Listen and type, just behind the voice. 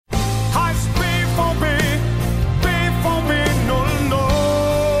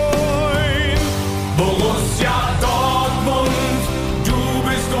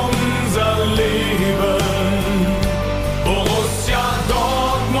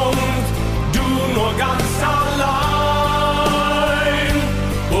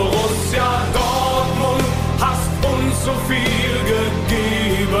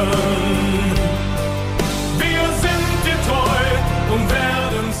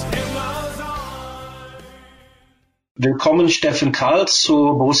Willkommen Steffen Karl zu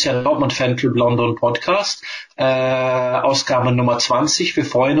Borussia Dortmund Fanclub London Podcast, Ausgabe Nummer 20. Wir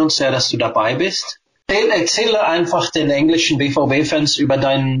freuen uns sehr, dass du dabei bist. Erzähle einfach den englischen BVB-Fans über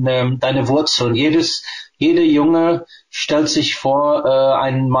deine Wurzeln. Jeder Junge stellt sich vor,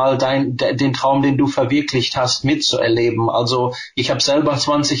 einmal den Traum, den du verwirklicht hast, mitzuerleben. Also ich habe selber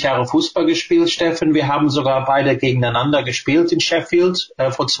 20 Jahre Fußball gespielt, Steffen. Wir haben sogar beide gegeneinander gespielt in Sheffield.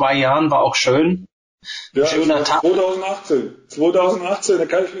 Vor 2 Jahren, war auch schön. Ja, schöner Tag. 2018, da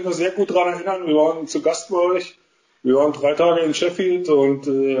kann ich mich noch sehr gut dran erinnern. Wir waren zu Gast bei euch. Wir waren 3 Tage in Sheffield und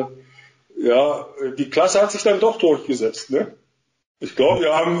die Klasse hat sich dann doch durchgesetzt. Ne? Ich glaube,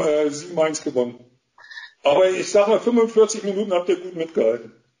 wir haben 7-1 gewonnen. Aber ich sag mal, 45 Minuten habt ihr gut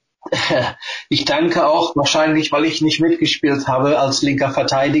mitgehalten. Ich danke auch, wahrscheinlich, weil ich nicht mitgespielt habe als linker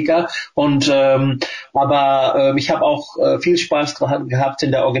Verteidiger. Aber ich habe auch viel Spaß gehabt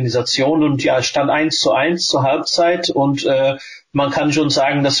in der Organisation und ja, es stand 1:1 zur Halbzeit und man kann schon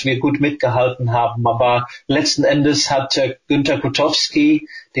sagen, dass wir gut mitgehalten haben. Aber letzten Endes hat Günther Kutowski,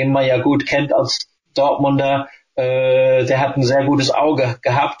 den man ja gut kennt als Dortmunder, der hat ein sehr gutes Auge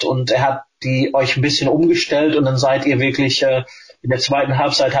gehabt und er hat euch ein bisschen umgestellt und dann seid ihr wirklich in der zweiten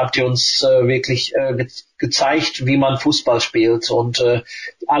Halbzeit habt ihr uns wirklich gezeigt, wie man Fußball spielt. Und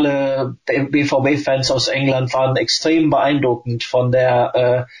alle BVB-Fans aus England waren extrem beeindruckend von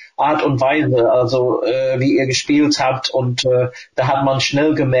der Art und Weise, also wie ihr gespielt habt. Und da hat man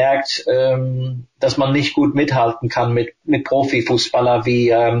schnell gemerkt, dass man nicht gut mithalten kann mit Profifußballer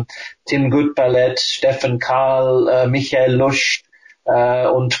wie Tim Goodballet, Steffen Karl, Michael Lusch,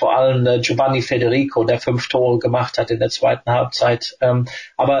 und vor allem Giovanni Federico, der 5 Tore gemacht hat in der zweiten Halbzeit.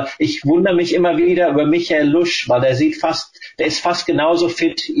 Aber ich wundere mich immer wieder über Michael Lusch, weil der ist fast genauso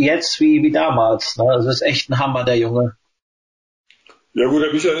fit jetzt wie damals. Ne? Das ist echt ein Hammer, der Junge. Ja gut,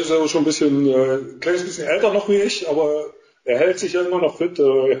 der Michael ist ja schon ein kleines bisschen älter noch wie ich, aber er hält sich ja immer noch fit.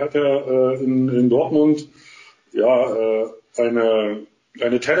 Er hat ja in Dortmund eine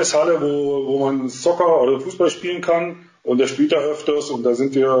Tennishalle, wo man Soccer oder Fußball spielen kann. Und er spielt da öfters und da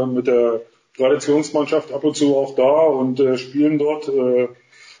sind wir mit der Traditionsmannschaft ab und zu auch da und spielen dort.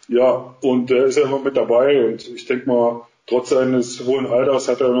 Und er ist ja immer mit dabei und ich denke mal, trotz seines hohen Alters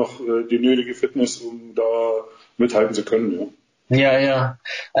hat er noch die nötige Fitness, um da mithalten zu können. Ja,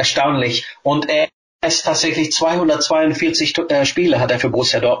 erstaunlich. Und er ist tatsächlich 242 Spiele hat er für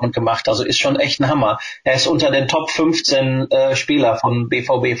Borussia Dortmund gemacht, also ist schon echt ein Hammer. Er ist unter den Top 15 Spieler von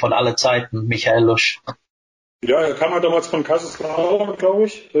BVB von alle Zeiten, Michael Lusch. Ja, er kam ja damals von Kaiserslautern, glaube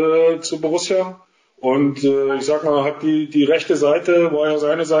ich, zu Borussia. Und ich sag mal, hat die rechte Seite, war ja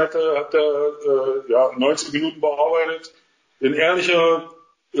seine Seite, hat er 90 Minuten bearbeitet. Ein ehrlicher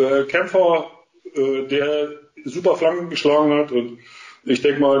Kämpfer, der super Flanken geschlagen hat. Und ich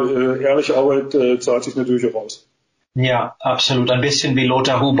denke mal, ehrliche Arbeit zahlt sich natürlich auch aus. Ja, absolut. Ein bisschen wie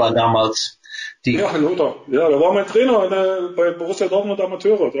Lothar Huber damals. Ja, Lothar. Ja, da war mein Trainer bei Borussia Dortmund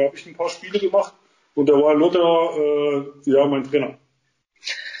Amateure. Da habe ich ein paar Spiele gemacht. Und da war Lothar, mein Trainer.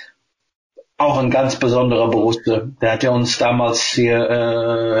 Auch ein ganz besonderer Borussia. Der hat ja uns damals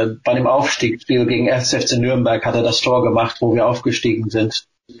hier bei dem Aufstiegsspiel gegen 1. FC Nürnberg hat er das Tor gemacht, wo wir aufgestiegen sind.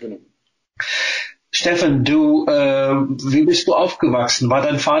 Genau. Steffen, wie bist du aufgewachsen? War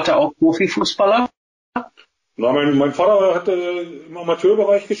dein Vater auch Profifußballer? Na, mein Vater hat im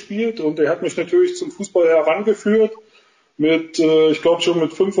Amateurbereich gespielt und er hat mich natürlich zum Fußball herangeführt. Ich glaube schon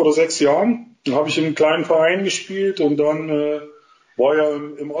mit 5 oder 6 Jahren. Dann habe ich in einem kleinen Verein gespielt und dann war ja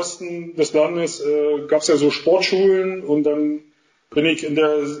im Osten des Landes, gab es ja so Sportschulen und dann bin ich in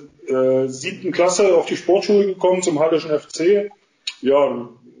der 7. Klasse auf die Sportschule gekommen zum Hallischen FC. Ja,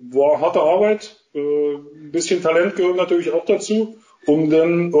 war harte Arbeit, ein bisschen Talent gehört natürlich auch dazu, um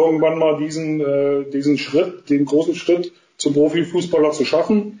dann irgendwann mal diesen Schritt, den großen Schritt zum Profifußballer zu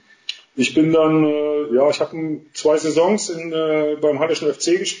schaffen. Ich bin dann, ich habe 2 Saisons beim Hallischen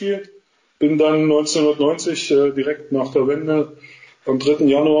FC gespielt, bin dann 1990 direkt nach der Wende am 3.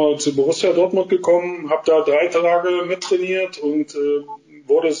 Januar zu Borussia Dortmund gekommen, habe da 3 Tage mittrainiert und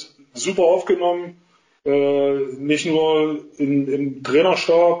wurde super aufgenommen. Nicht nur im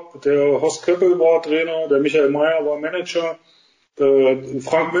Trainerstab, der Horst Köppel war Trainer, der Michael Mayer war Manager,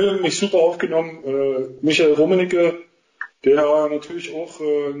 Frank Müll mich super aufgenommen, Michael Rummenigge, der natürlich auch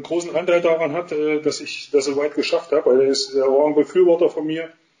einen großen Anteil daran hat, dass ich das so weit geschafft habe, weil er war ein Befürworter von mir.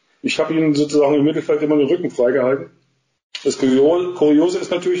 Ich habe ihm sozusagen im Mittelfeld immer den Rücken freigehalten. Das Kuriose ist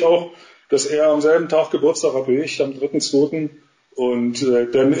natürlich auch, dass er am selben Tag Geburtstag hat wie ich, am 3.2. Und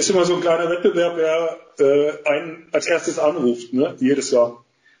dann ist immer so ein kleiner Wettbewerb, wer einen als erstes anruft, ne? Jedes Jahr.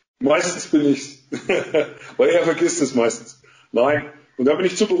 Meistens bin ich's, weil er vergisst es meistens. Nein, Und da bin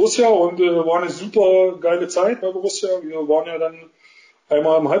ich zu Borussia und war eine super geile Zeit bei Borussia. Wir waren ja dann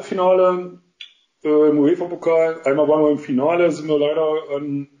einmal im Halbfinale im UEFA-Pokal, einmal waren wir im Finale, sind wir leider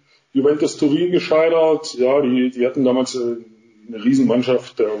an Juventus Turin gescheitert. Ja, die hatten damals eine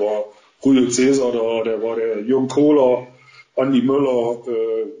Riesenmannschaft. Da war Julio Cesar da, der war der Jürgen Kohler, Andi Möller,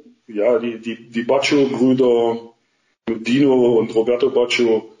 die Baggio-Brüder, Dino und Roberto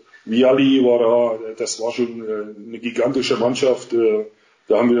Baggio, Vialli war da. Das war schon eine gigantische Mannschaft.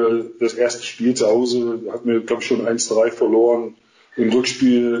 Da haben wir das erste Spiel zu Hause, hatten wir, glaube ich, schon 1-3 verloren. Im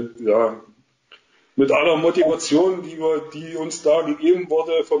Rückspiel, ja, mit aller Motivation, die uns da gegeben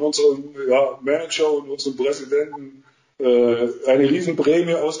wurde von unserem Manager und unserem Präsidenten, eine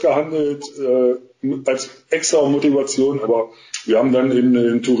Riesenprämie ausgehandelt als extra Motivation, aber wir haben dann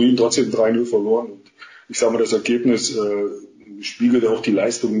in Turin trotzdem 3-0 verloren und ich sage mal, das Ergebnis spiegelte auch die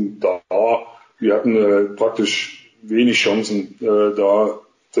Leistung da. Wir hatten praktisch wenig Chancen, da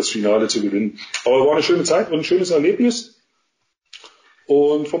das Finale zu gewinnen. Aber war eine schöne Zeit und ein schönes Erlebnis.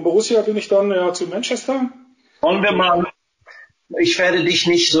 Und von Borussia bin ich dann zu Manchester. Wollen wir mal, ich werde dich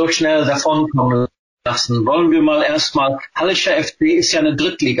nicht so schnell davonkommen lassen. Wollen wir mal erstmal, Hallischer FC ist ja eine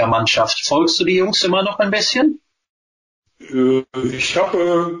Drittligamannschaft. Folgst du die Jungs immer noch ein bisschen? Ich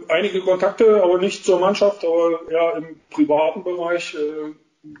habe einige Kontakte, aber nicht zur Mannschaft, aber ja im privaten Bereich,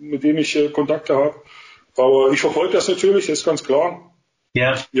 mit dem ich Kontakte habe. Aber ich verfolge das natürlich, ist ganz klar.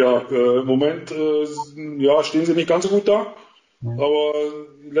 Ja. Ja, im Moment stehen sie nicht ganz so gut da. Aber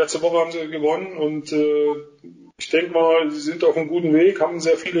letzte Woche haben sie gewonnen und ich denke mal, sie sind auf einem guten Weg, haben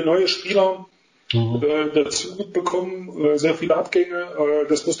sehr viele neue Spieler dazu bekommen, sehr viele Abgänge.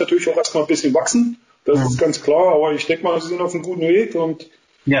 Das muss natürlich auch erstmal ein bisschen wachsen, das ist ganz klar, aber ich denke mal, sie sind auf einem guten Weg und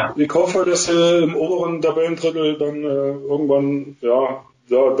ich hoffe, dass sie im oberen Tabellendrittel dann irgendwann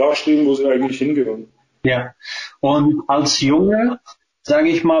da stehen, wo sie eigentlich hingehören. Ja, und als Junge, sage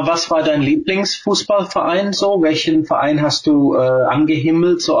ich mal, was war dein Lieblingsfußballverein so? Welchen Verein hast du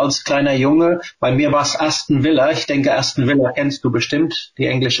angehimmelt, so als kleiner Junge? Bei mir war es Aston Villa. Ich denke, Aston Villa kennst du bestimmt, die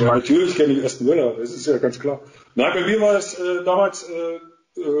englische Mannschaft. Ja, natürlich kenne ich Aston Villa, das ist ja ganz klar. Nein, bei mir war es damals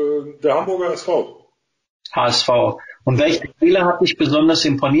der Hamburger SV. HSV. Und welcher Spieler hat dich besonders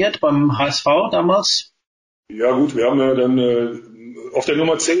imponiert beim HSV damals? Ja gut, wir haben ja dann auf der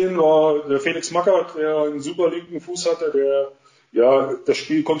Nummer 10 war der Felix Magath, der einen super linken Fuß hatte, der das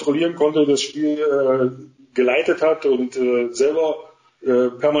Spiel kontrollieren konnte, das Spiel geleitet hat und selber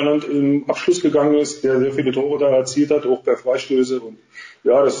permanent im Abschluss gegangen ist, der sehr viele Tore da erzielt hat, auch per Freistöße. Und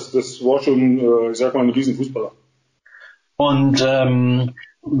ja, das war schon, ich sag mal, ein Riesenfußballer. Und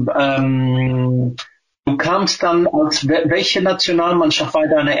du kamst dann als welche Nationalmannschaft war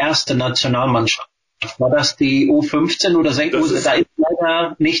deine erste Nationalmannschaft? War das die U15 oder 16? Da ist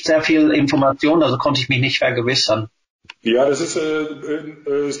leider nicht sehr viel Information, also konnte ich mich nicht vergewissern. Ja, das ist,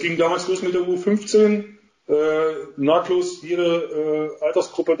 es ging damals los mit der U15, nahtlos jede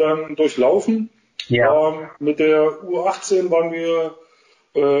Altersgruppe dann durchlaufen. Ja. Mit der U18 waren wir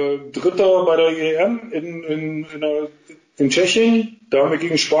Dritter bei der EM in Tschechien. Da haben wir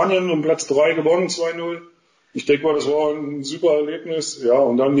gegen Spanien um Platz 3 gewonnen, 2-0. Ich denke mal, das war ein super Erlebnis. Ja,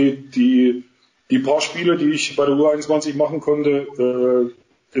 und dann die paar Spiele, die ich bei der U21 machen konnte,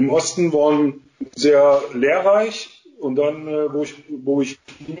 im Osten waren sehr lehrreich. Und dann, wo ich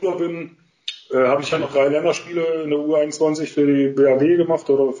Spieler bin, habe ich dann noch 3 Länderspiele in der U21 für die BVB gemacht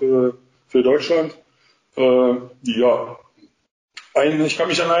oder für Deutschland. Ich kann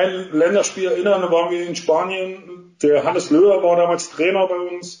mich an ein Länderspiel erinnern, da waren wir in Spanien. Der Hannes Löhr war damals Trainer bei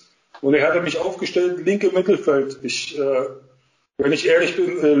uns und er hatte mich aufgestellt, linke Mittelfeld. Wenn ich ehrlich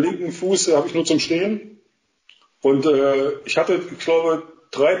bin, linken Fuß habe ich nur zum Stehen. Und ich hatte, ich glaube,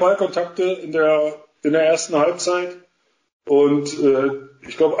 3 Ballkontakte in der ersten Halbzeit. Und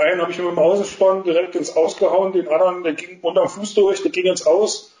ich glaube, einen habe ich mit dem Außenspann direkt ins Ausgehauen, den anderen, der ging unterm Fuß durch, der ging ins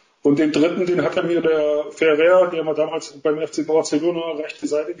Aus. Und den dritten, den hat mir der Ferrer, der mal damals beim FC Barcelona rechte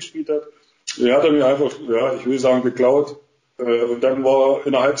Seite gespielt hat, der hat er mir einfach, ich will sagen, geklaut. Und dann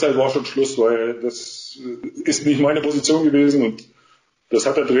in der Halbzeit war schon Schluss, weil das ist nicht meine Position gewesen und das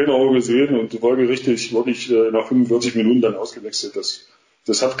hat der Trainer auch gesehen und folgerichtig wirklich nach 45 Minuten dann ausgewechselt.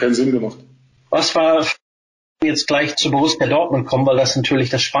 Das hat keinen Sinn gemacht. Was war jetzt gleich zu Borussia Dortmund kommen, weil das natürlich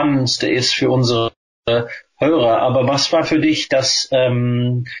das Spannendste ist für unsere Hörer. Aber was war für dich das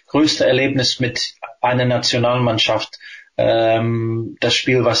größte Erlebnis mit einer Nationalmannschaft? Das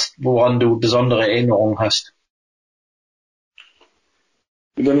Spiel, woran du besondere Erinnerungen hast?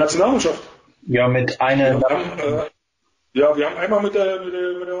 In der Nationalmannschaft? Ja, mit einer. Wir haben einmal mit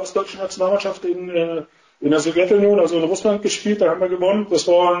der ostdeutschen Nationalmannschaft in der Sowjetunion, also in Russland gespielt, da haben wir gewonnen. Das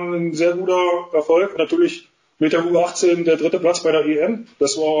war ein sehr guter Erfolg. Natürlich mit der U18 der 3. Platz bei der EM.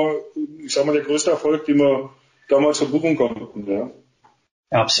 Das war, ich sag mal, der größte Erfolg, den wir damals verbuchen konnten. Ja.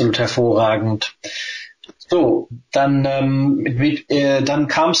 Absolut hervorragend. So, dann dann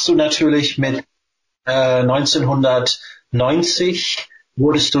kamst du natürlich mit 1990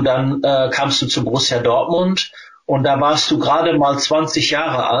 kamst du zu Borussia Dortmund und da warst du gerade mal 20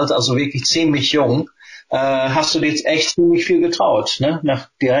 Jahre alt, also wirklich ziemlich jung. Hast du dir jetzt echt ziemlich viel getraut, ne?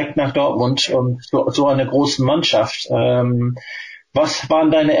 Direkt nach Dortmund und so einer großen Mannschaft. Was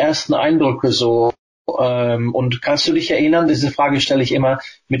waren deine ersten Eindrücke so? Und kannst du dich erinnern, diese Frage stelle ich immer,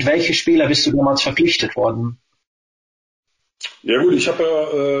 mit welchen Spieler bist du damals verpflichtet worden? Ja gut, ich habe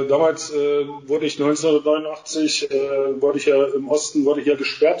ja damals wurde ich 1989 wurde ich ja im Osten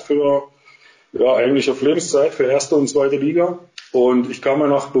gesperrt für eigentlich auf Lebenszeit für erste und zweite Liga und ich kam ja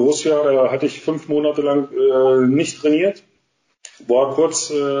nach Borussia, da hatte ich 5 Monate lang nicht trainiert, war kurz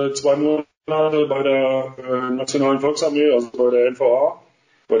 2 Monate bei der Nationalen Volksarmee, also bei der NVA,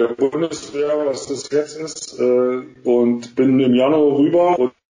 bei der Bundeswehr, was das jetzt ist, und bin im Januar rüber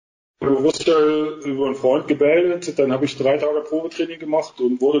und Borussia über einen Freund gemeldet, dann habe ich 3 Tage Probetraining gemacht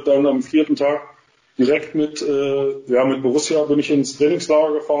und wurde dann am 4. Tag direkt mit Borussia bin ich ins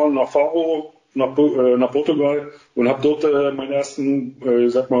Trainingslager gefahren, nach Faro, nach Portugal und habe dort meinen ersten,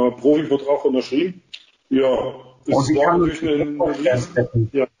 Profivertrag unterschrieben. Ja, was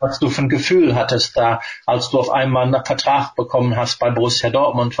du für ein Gefühl hattest da, als du auf einmal einen Vertrag bekommen hast bei Borussia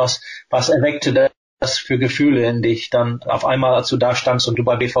Dortmund, was erweckte das für Gefühle in dich dann auf einmal, als du da standst und du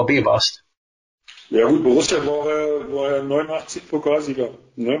bei BVB warst? Ja gut, Borussia war ja 89 Pokalsieger,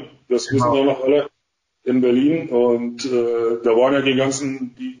 ne? Das wissen wir noch alle in Berlin und da waren ja die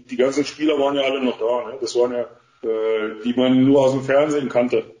ganzen Spieler waren ja alle noch da, ne? Das waren ja die man nur aus dem Fernsehen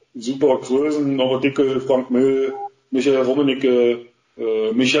kannte. Super Größen, Norbert Dickel, Frank Mill, Michael Rummenigge,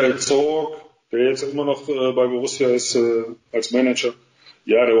 Michael Zorg, der jetzt immer noch bei Borussia ist als Manager.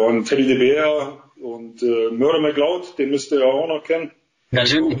 Ja, da waren Teddy de Beer und Murdo McLeod, den müsst ihr ja auch noch kennen.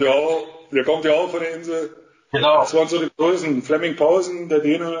 Natürlich. Der kommt ja auch von der Insel. Genau. Das waren so die Größen. Flemming Pausen, der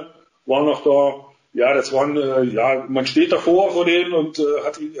Däne, war noch da. Ja, das waren, man steht davor vor denen und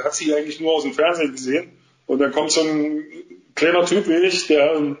hat sie eigentlich nur aus dem Fernsehen gesehen. Und dann kommt so ein kleiner Typ wie ich,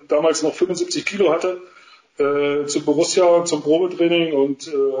 der damals noch 75 Kilo hatte, zu Borussia zum Probetraining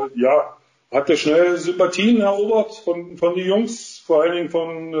und hatte schnell Sympathien erobert von den Jungs, vor allen Dingen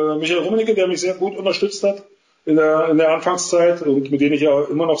von Michael Rummenigge, der mich sehr gut unterstützt hat in der Anfangszeit und mit dem ich ja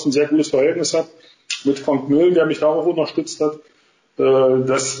immer noch so ein sehr gutes Verhältnis habe. Mit Frank Mill, der mich da auch unterstützt hat.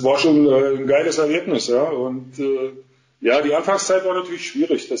 Das war schon ein geiles Erlebnis, ja. Und die Anfangszeit war natürlich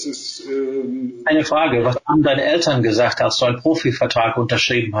schwierig. Das ist eine Frage. Was haben deine Eltern gesagt, als du einen Profivertrag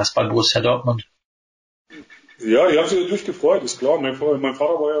unterschrieben hast bei Borussia Dortmund? Ja, die haben sich natürlich gefreut, ist klar. Mein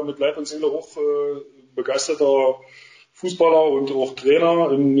Vater war ja mit Leib und Seele hoch begeisterter Fußballer und auch Trainer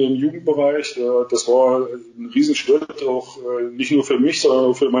im Jugendbereich. Das war ein Riesenschritt, auch nicht nur für mich,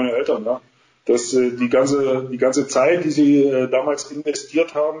 sondern auch für meine Eltern. Ja. Dass die ganze Zeit, die sie damals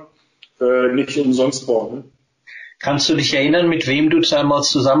investiert haben, nicht umsonst war. Ne? Kannst du dich erinnern, mit wem du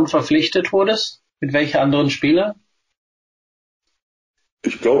damals zusammen verpflichtet wurdest? Mit welchen anderen Spieler?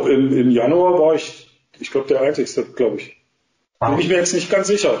 Ich glaube, im Januar war ich glaube, der Einzigste, glaube ich. Bin ich mir jetzt nicht ganz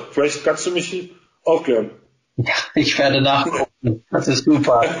sicher. Vielleicht kannst du mich aufklären. Ja, ich werde nachgucken. Das ist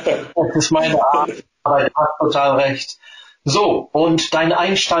super. Das ist meine Arbeit. Du hast total recht. So, und dein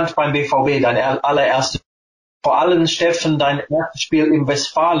Einstand beim BVB, dein allererstes. Vor allem, Steffen, dein erstes Spiel im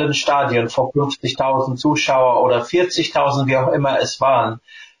Westfalenstadion vor 50.000 Zuschauer oder 40.000, wie auch immer es waren.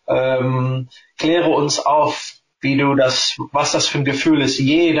 Kläre uns auf, was das für ein Gefühl ist.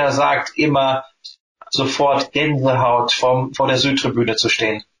 Jeder sagt immer sofort Gänsehaut vor der Südtribüne zu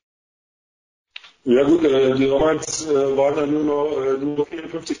stehen. Ja gut, damals waren ja nur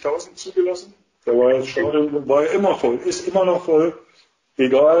 54.000 zugelassen. Da war das Stadion immer voll, ist immer noch voll.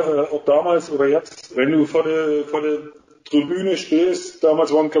 Egal, ob damals oder jetzt. Wenn du vor der Tribüne stehst,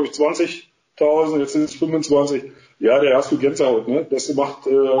 damals waren glaube ich 20.000, jetzt sind es 25. Ja, da hast du Gänsehaut. Ne? Das macht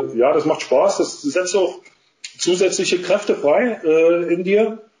Spaß. Das setzt auch zusätzliche Kräfte frei in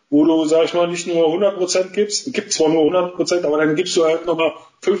dir, wo du, sag ich mal, nicht nur 100% gibst. Du gibst zwar nur 100%, aber dann gibst du halt nochmal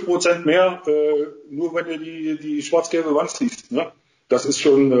 5% mehr, nur wenn du die schwarz-gelbe Wand siehst. Ne? Das ist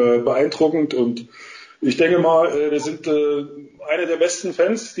schon beeindruckend und ich denke mal, das sind eine der besten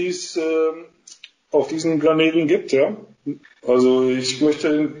Fans, die es auf diesem Planeten gibt. Ja? Also ich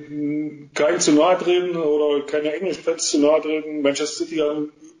möchte keinen zu nahe treten oder keine englischen Fans zu nahe treten. Manchester City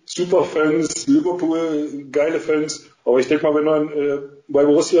haben super Fans, Liverpool geile Fans. Aber ich denke mal, wenn man bei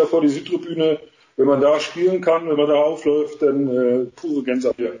Borussia vor die Südtribüne, wenn man da spielen kann, wenn man da aufläuft, dann pure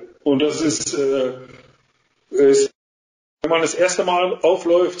Gänsehaut. Und das ist ist, wenn man das erste Mal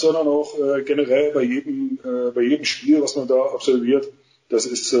aufläuft, sondern auch generell bei jedem Spiel, was man da absolviert. Das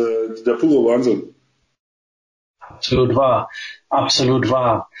ist der pure Wahnsinn. Absolut wahr. Absolut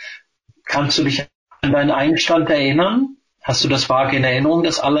wahr. Kannst du dich an deinen Einstand erinnern? Hast du das vage in Erinnerung,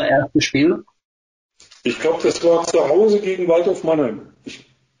 das allererste Spiel? Ich glaube, das war zu Hause gegen Waldhof Mannheim.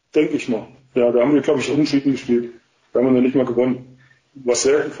 Denke ich mal. Ja, da haben wir, glaube ich, unentschieden gespielt. Da haben wir noch nicht mal gewonnen. Was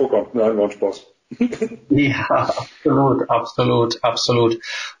selten vorkommt. Nein, war ein Spaß. Ja, absolut.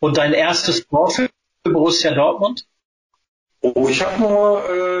 Und dein erstes Tor für Borussia Dortmund? Oh, ich habe mal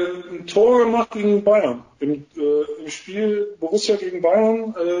ein Tor gemacht gegen Bayern. Im Spiel Borussia gegen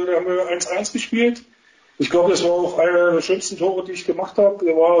Bayern, da haben wir 1-1 gespielt. Ich glaube, das war auch einer der schönsten Tore, die ich gemacht habe.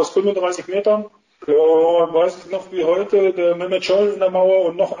 Der war aus 35 Metern. Weiß ich noch wie heute, der Mehmet Scholl in der Mauer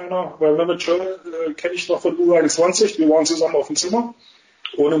und noch einer, weil Mehmet Scholl kenne ich noch von U21, wir waren zusammen auf dem Zimmer.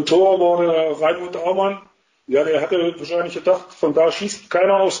 Und im Tor war der Reinhold Aumann. Ja, der hatte wahrscheinlich gedacht, von da schießt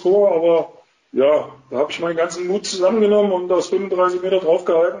keiner aufs Tor, aber ja, da habe ich meinen ganzen Mut zusammengenommen und aus 35 Meter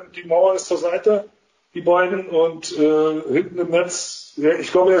draufgehalten. Die Mauer ist zur Seite, die beiden, und hinten im Netz, ja,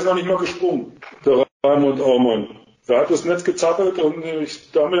 ich glaube, er ist noch nicht mal gesprungen, der Reinhold Aumann. Da hat das Netz gezappelt und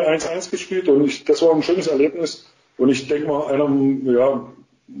da haben wir 1-1 gespielt und das war ein schönes Erlebnis und ich denke mal einer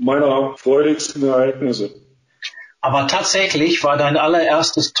meiner freudigsten Ereignisse. Aber tatsächlich war dein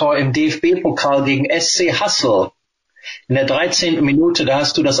allererstes Tor im DFB-Pokal gegen SC Hassel. In der 13. Minute, da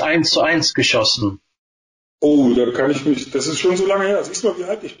hast du das 1:1 geschossen. Oh, da kann ich mich, das ist schon so lange her, siehst du mal, wie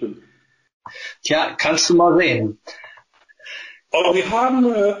alt ich bin. Tja, kannst du mal sehen. Aber wir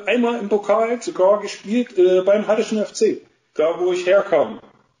haben einmal im Pokal sogar gespielt beim Hallischen FC, da wo ich herkam.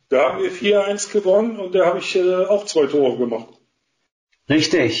 Da haben wir 4-1 gewonnen und da habe ich auch 2 Tore gemacht.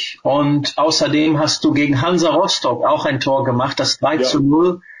 Richtig. Und außerdem hast du gegen Hansa Rostock auch ein Tor gemacht, das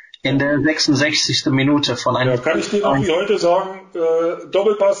 3:0 in der 66. Minute von einem... Ja, kann ich dir noch wie heute sagen,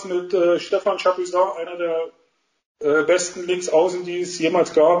 Doppelpass mit Stefan Chapuisat, einer der besten Linksaußen, die es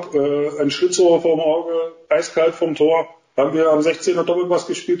jemals gab. Ein Schlitzohr vorm Auge, eiskalt vom Tor. Haben wir am 16er Doppelpass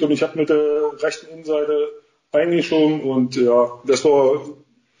gespielt und ich habe mit der rechten Innenseite eingeschoben und ja, das war,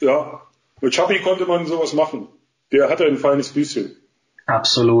 ja, mit Chapi konnte man sowas machen. Der hatte ein feines Füßchen.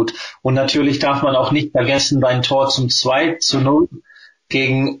 Absolut. Und natürlich darf man auch nicht vergessen, dein Tor zum 2:0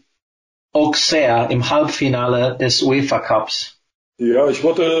 gegen Auxerre im Halbfinale des UEFA Cups. Ja, ich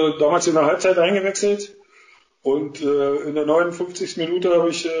wurde damals in der Halbzeit eingewechselt und in der 59. Minute habe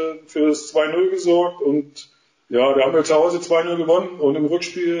ich für das 2:0 gesorgt und ja, da haben wir zu Hause 2:0 gewonnen und im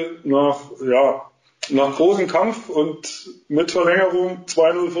Rückspiel nach großem Kampf und mit Verlängerung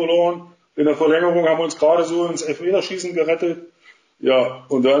 2:0 verloren. In der Verlängerung haben wir uns gerade so ins Elfmeterschießen gerettet. Ja,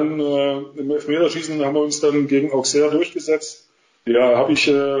 und dann im Elfmeterschießen haben wir uns dann gegen Auxerre durchgesetzt. Ja, habe ich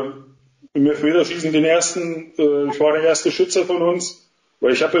im Elfmeterschießen ich war der erste Schütze von uns,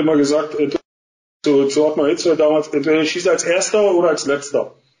 weil ich habe immer gesagt, zu Ottmar Hitzfeld damals, entweder ich schieße als Erster oder als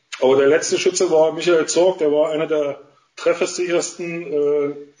Letzter. Aber der letzte Schütze war Michael Zorg, der war einer der treffsichersten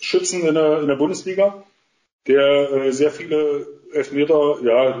Schützen in der Bundesliga, der sehr viele Elfmeter,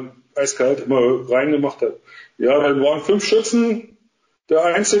 eiskalt immer reingemacht hat. Ja, dann waren 5 Schützen. Der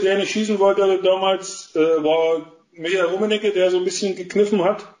Einzige, der nicht schießen wollte damals, war Michael Rummenigge, der so ein bisschen gekniffen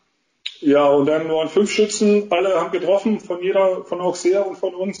hat. Ja, und dann waren 5 Schützen, alle haben getroffen, von Auxerre und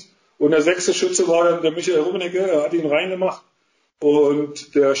von uns. Und der 6. Schütze war dann der Michael Rummenigge, er hat ihn reingemacht.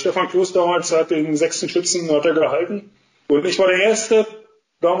 Und der Stefan Kloß damals hat den 6. Schützen hat er gehalten. Und ich war der Erste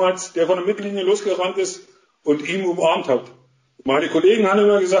damals, der von der Mittellinie losgerannt ist und ihn umarmt hat. Meine Kollegen haben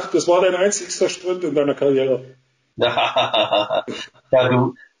immer gesagt, das war dein einzigster Sprint in deiner Karriere. Ja,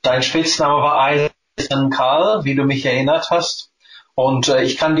 dein Spitzname war Steffen Karl, wie du mich erinnert hast. Und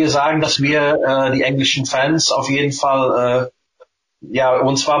ich kann dir sagen, dass wir, die englischen Fans, auf jeden Fall,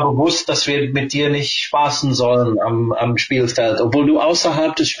 uns war bewusst, dass wir mit dir nicht spaßen sollen am Spielfeld. Obwohl du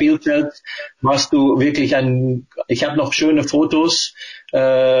außerhalb des Spielfelds warst du wirklich ich habe noch schöne Fotos,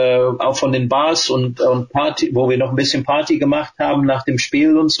 auch von den Bars und Party, wo wir noch ein bisschen Party gemacht haben nach dem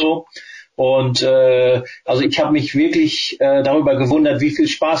Spiel und so. Und also ich habe mich wirklich darüber gewundert, wie viel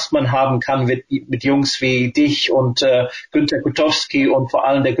Spaß man haben kann mit Jungs wie dich und Günter Kutowski und vor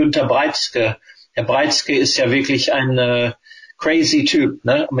allem der Günter Breitzke. Der Breitzke ist ja wirklich ein crazy Typ,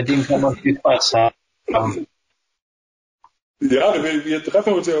 ne? Mit dem kann man viel Spaß haben. Ja, wir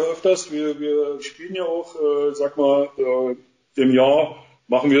treffen uns ja öfters. Wir spielen ja auch, im Jahr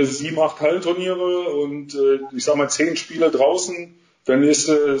machen wir 7, 8 Hallenturniere und ich sag mal 10 Spiele draußen. Dann ist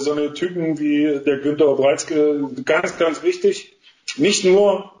so eine Typen wie der Günter Breitzke ganz, ganz wichtig. Nicht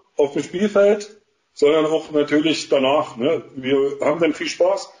nur auf dem Spielfeld, sondern auch natürlich danach. Ne? Wir haben dann viel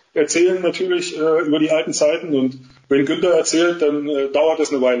Spaß. erzählen natürlich über die alten Zeiten und wenn Günther erzählt, dann dauert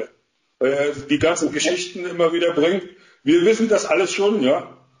es eine Weile. Weil er die ganzen Geschichten immer wieder bringt. Wir wissen das alles schon,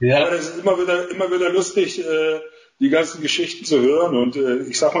 ja. Aber es ist immer wieder lustig, die ganzen Geschichten zu hören. Und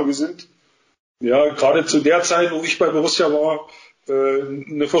ich sag mal, wir sind ja gerade zu der Zeit, wo ich bei Borussia war,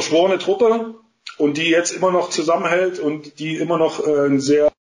 eine verschworene Truppe und die jetzt immer noch zusammenhält und die immer noch einen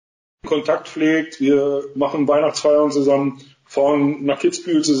sehr Kontakt pflegt. Wir machen Weihnachtsfeiern zusammen, fahren nach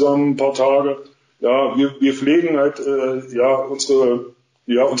Kitzbühel zusammen ein paar Tage. Ja, wir pflegen halt unsere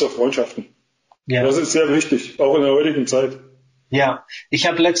Freundschaften. Ja. Das ist sehr wichtig, auch in der heutigen Zeit. Ja, ich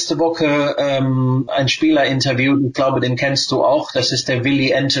habe letzte Woche einen Spieler interviewt, ich glaube, den kennst du auch, das ist der Willy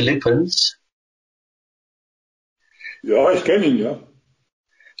Ente Lippens. Ja, ich kenne ihn, ja.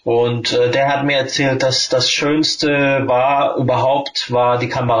 Und der hat mir erzählt, dass das Schönste war die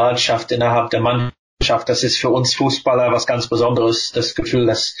Kameradschaft innerhalb der Mannschaft. Das ist für uns Fußballer was ganz Besonderes, das Gefühl,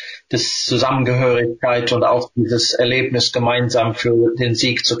 das Zusammengehörigkeit und auch dieses Erlebnis, gemeinsam für den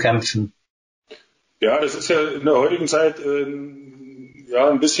Sieg zu kämpfen. Ja, das ist ja in der heutigen Zeit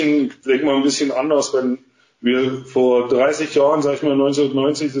ein bisschen anders, wenn wir vor 30 Jahren, sag ich mal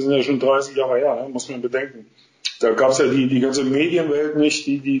 1990, das sind ja schon 30 Jahre her, ne, muss man bedenken. Da gab's ja die ganze Medienwelt nicht,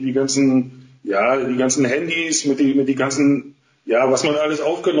 die ganzen Handys mit die ganzen, was man alles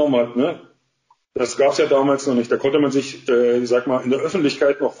aufgenommen hat, ne? Das gab's ja damals noch nicht. Da konnte man sich, in der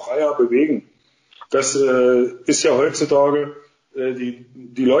Öffentlichkeit noch freier bewegen. Das ist ja heutzutage,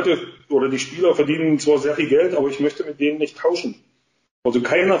 die Leute oder die Spieler verdienen zwar sehr viel Geld, aber ich möchte mit denen nicht tauschen. Also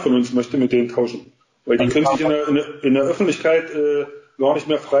keiner von uns möchte mit denen tauschen. Weil die können sich in der Öffentlichkeit gar nicht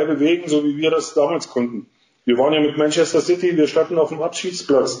mehr frei bewegen, so wie wir das damals konnten. Wir waren ja mit Manchester City, wir standen auf dem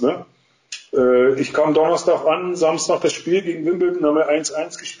Abschiedsplatz. Ne? Ich kam Donnerstag an, Samstag das Spiel gegen Wimbledon, haben wir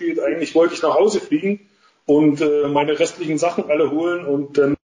 1-1 gespielt. Eigentlich wollte ich nach Hause fliegen und meine restlichen Sachen alle holen. Und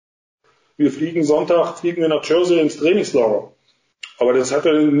dann Sonntag fliegen wir nach Jersey ins Trainingslager. Aber das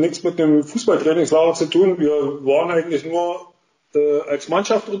hatte nichts mit dem Fußballtrainingslager zu tun. Wir waren eigentlich nur als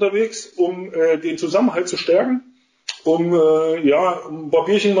Mannschaft unterwegs, um den Zusammenhalt zu stärken. Um ein paar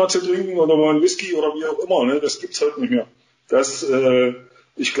Bierchen mal zu trinken oder mal ein Whisky oder wie auch immer, ne? Das gibt's heute nicht mehr.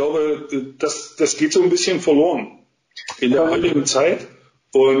 Ich glaube, das geht so ein bisschen verloren in der heutigen Zeit.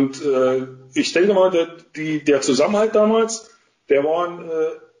 Und ich denke mal, der Zusammenhalt damals, der war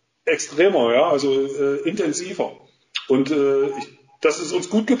extremer, ja, also intensiver. Und dass es uns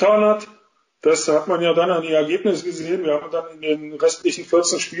gut getan hat, das hat man ja dann an die Ergebnisse gesehen. Wir haben dann in den restlichen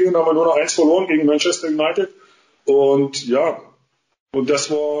 14 Spielen haben wir nur noch 1 verloren gegen Manchester United. Und das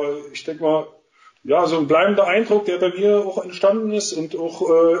war, ich denke mal, so ein bleibender Eindruck, der bei mir auch entstanden ist und auch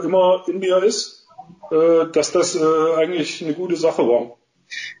immer in mir ist, dass das eigentlich eine gute Sache war.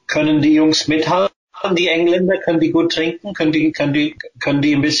 Können die Jungs mithalten, die Engländer? Können die gut trinken? Halten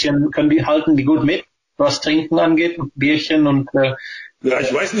die gut mit, was Trinken angeht, Bierchen und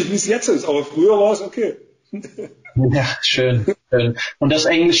ich weiß nicht, wie es jetzt ist, aber früher war es okay. Ja, schön. Und das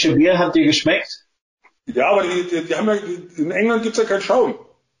englische Bier hat dir geschmeckt? Ja, aber die haben ja, in England gibt's ja keinen Schaum.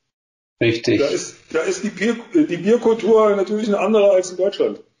 Richtig. Da ist die Bierkultur natürlich eine andere als in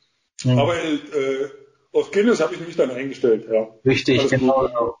Deutschland. Mhm. Aber auf Guinness habe ich mich dann eingestellt, ja. Richtig,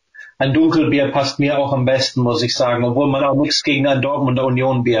 genau. Ein Dunkelbier passt mir auch am besten, muss ich sagen, obwohl man auch nichts gegen ein Dortmunder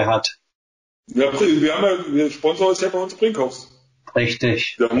Union Bier hat. Ja, wir Sponsor ist ja bei uns Brinkhoffs.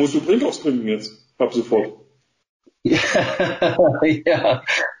 Richtig. Da musst du Brinkhoffs trinken jetzt, ab sofort. Ja,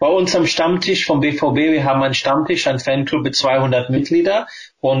 bei uns am Stammtisch vom BVB, wir haben einen Stammtisch, einen Fanclub mit 200 Mitglieder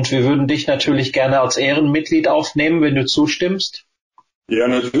und wir würden dich natürlich gerne als Ehrenmitglied aufnehmen, wenn du zustimmst. Ja,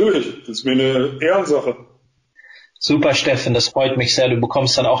 natürlich, das ist mir eine Ehrensache. Super, Steffen, das freut mich sehr. Du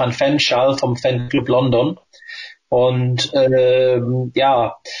bekommst dann auch einen Fanschal vom Fanclub London und muss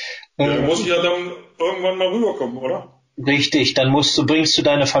ich ja dann irgendwann mal rüberkommen, oder? Richtig, dann bringst du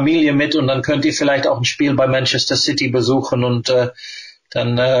deine Familie mit und dann könnt ihr vielleicht auch ein Spiel bei Manchester City besuchen und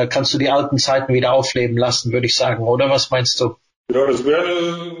dann kannst du die alten Zeiten wieder aufleben lassen, würde ich sagen, oder? Was meinst du? Ja, das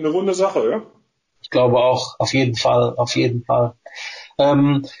wäre eine runde Sache, ja. Ich glaube auch, auf jeden Fall.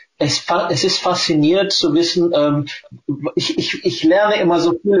 Es ist faszinierend zu wissen, ich lerne immer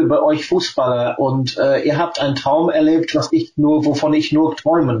so viel über euch Fußballer und ihr habt einen Traum erlebt, wovon ich nur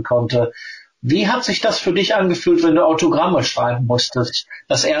träumen konnte. Wie hat sich das für dich angefühlt, wenn du Autogramme schreiben musstest?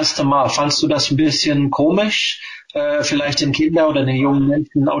 Das erste Mal. Fandst du das ein bisschen komisch, vielleicht den Kindern oder den jungen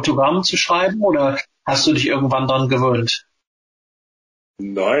Menschen ein Autogramm zu schreiben, oder hast du dich irgendwann dran gewöhnt?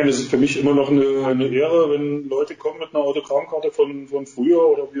 Nein, es ist für mich immer noch eine Ehre, wenn Leute kommen mit einer Autogrammkarte von früher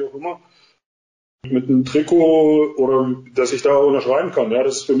oder wie auch immer, mit einem Trikot oder dass ich da unterschreiben kann. Ja,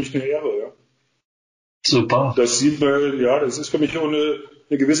 das ist für mich eine Ehre. Ja. Super. Das sieht man, ja, das ist für mich auch eine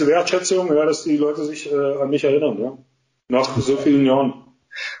eine gewisse Wertschätzung, ja, dass die Leute sich an mich erinnern, ja, nach so vielen Jahren.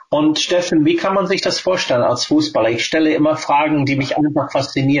 Und Steffen, wie kann man sich das vorstellen als Fußballer? Ich stelle immer Fragen, die mich einfach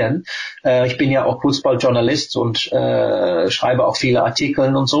faszinieren. Ich bin ja auch Fußballjournalist und schreibe auch viele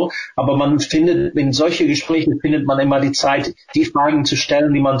Artikel und so. Aber man findet, in solche Gespräche findet man immer die Zeit, die Fragen zu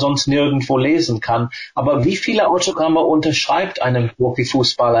stellen, die man sonst nirgendwo lesen kann. Aber wie viele Autogramme unterschreibt ein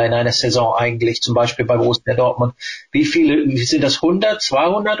Profifußballer in einer Saison eigentlich? Zum Beispiel bei Borussia Dortmund. Wie sind das 100,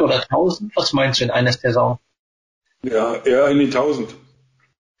 200 oder 1000? Was meinst du in einer Saison? Ja, eher in die 1000.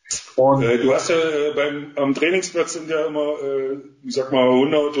 Und du hast ja am Trainingsplatz sind ja immer, ich sag mal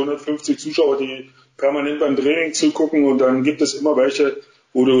 100, 150 Zuschauer, die permanent beim Training zugucken, und dann gibt es immer welche,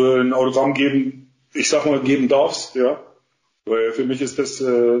 wo du ein Autogramm geben darfst, ja. Weil für mich ist das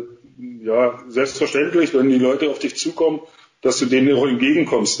selbstverständlich, wenn die Leute auf dich zukommen, dass du denen auch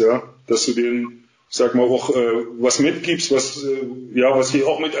entgegenkommst, ja, dass du denen, ich sag mal, auch was mitgibst, was sie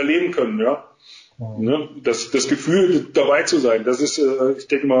auch miterleben können, ja. Ne? Das Gefühl, dabei zu sein, das ist, ich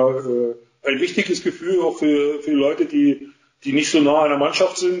denke mal, ein wichtiges Gefühl auch für Leute, die nicht so nah an der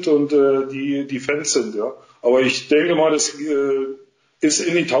Mannschaft sind und die Fans sind. Ja. Aber ich denke mal, das ist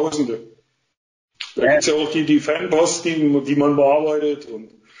in die Tausende. Da gibt's ja auch die Fanpost, die man bearbeitet.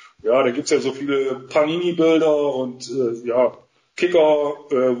 Und ja, da gibt's ja so viele Panini-Bilder und Kicker,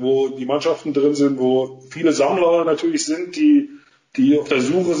 wo die Mannschaften drin sind, wo viele Sammler natürlich sind, die auf der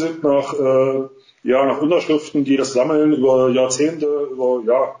Suche sind nach Unterschriften, die das sammeln über Jahrzehnte.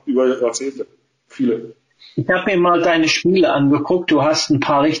 Viele. Ich habe mir mal deine Spiele angeguckt. Du hast ein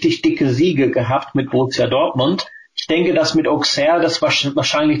paar richtig dicke Siege gehabt mit Borussia Dortmund. Ich denke, das mit Auxerre, das war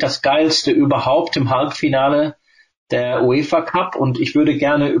wahrscheinlich das Geilste überhaupt im Halbfinale der UEFA Cup. Und ich würde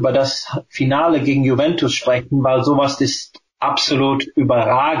gerne über das Finale gegen Juventus sprechen, weil sowas ist absolut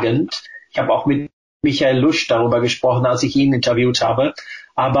überragend. Ich habe auch mit Michael Lusch darüber gesprochen, als ich ihn interviewt habe.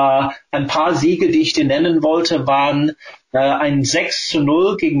 Aber ein paar Siege, die ich dir nennen wollte, waren ein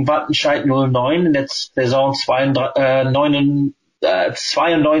 6:0 gegen Wattenscheid 09 in der Saison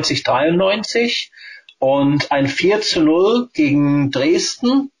 92-93 und ein 4:0 gegen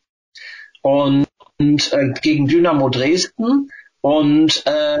Dresden und gegen Dynamo Dresden und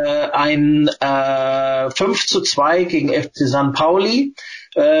ein 5:2 gegen FC St. Pauli.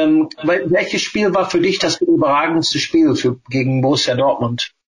 Welches Spiel war für dich das überragendste Spiel gegen Borussia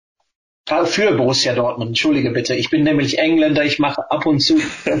Dortmund? Für Borussia Dortmund, entschuldige bitte. Ich bin nämlich Engländer, ich mache ab und zu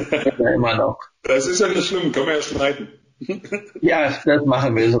immer noch. Das ist ja nicht schlimm, können wir ja schneiden. Ja, das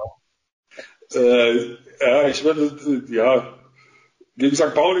machen wir so. Ich würde, gegen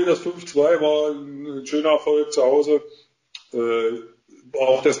St. Pauli das 5:2 war ein schöner Erfolg zu Hause.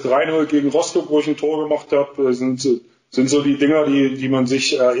 Auch das 3:0 gegen Rostock, wo ich ein Tor gemacht habe, sind so die Dinger, die man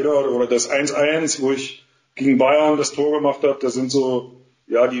sich erinnert, oder das 1:1, wo ich gegen Bayern das Tor gemacht habe, das sind so,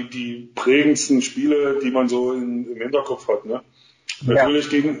 die prägendsten Spiele, die man so im Hinterkopf hat, ne? Ja. Natürlich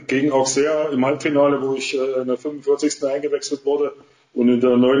gegen Auxerre im Halbfinale, wo ich in der 45. eingewechselt wurde und in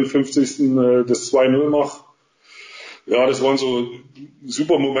der 59. Das 2:0 mache. Ja, das waren so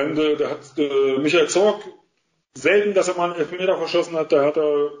super Momente. Da hat Michael Zorc selten, dass er mal einen Elfmeter verschossen hat. Da hat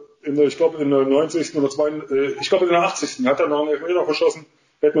er in der 90. oder in der 80. hat er noch einen Elfmeter verschossen.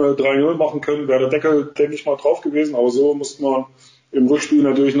 Hätten wir 3:0 machen können, wäre der Deckel, denke ich mal, drauf gewesen. Aber so musste man im Rückspiel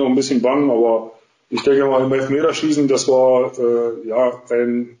natürlich noch ein bisschen bangen. Aber ich denke mal, im Elfmeterschießen, das war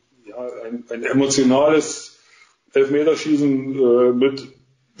ein emotionales Elfmeterschießen mit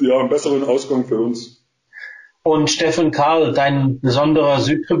einem besseren Ausgang für uns. Und Steffen Karl, dein besonderer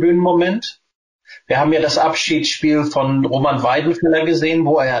Südtribünen-Moment? Wir haben ja das Abschiedsspiel von Roman Weidenfeller gesehen,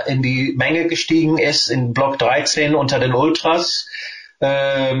 wo er in die Menge gestiegen ist, in Block 13 unter den Ultras. Ich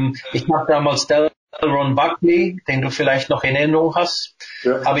habe damals Delron Buckley, den du vielleicht noch in Erinnerung hast,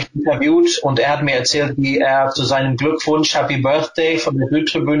 habe ich interviewt, und er hat mir erzählt, wie er zu seinem Glückwunsch Happy Birthday von der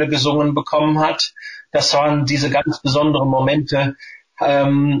Südtribüne gesungen bekommen hat. Das waren diese ganz besonderen Momente.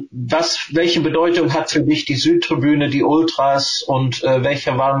 Welche Bedeutung hat für dich die Südtribüne, die Ultras, und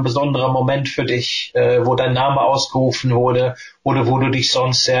welcher war ein besonderer Moment für dich, wo dein Name ausgerufen wurde oder wo du dich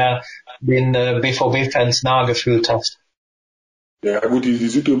sonst sehr den BVB-Fans nahe gefühlt hast? Ja gut, die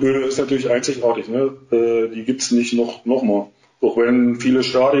Südtribüne ist natürlich einzigartig, ne? Die gibt's nicht noch mal. Auch wenn viele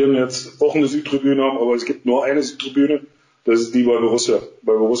Stadien jetzt auch eine Südtribüne haben, aber es gibt nur eine Südtribüne, das ist die bei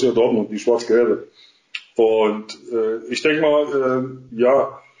Borussia Dortmund, die schwarz-gelbe. Und ich denke mal,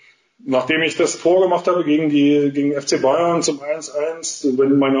 nachdem ich das Tor gemacht habe gegen FC Bayern zum 1:1,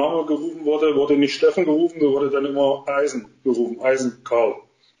 wenn mein Name gerufen wurde nicht Steffen gerufen, wurde dann immer Eisen gerufen, Eisen Karl.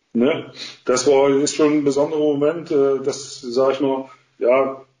 Ne? Das ist schon ein besonderer Moment, das sage ich mal,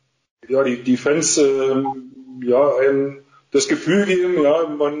 die Fans einen das Gefühl geben, ja,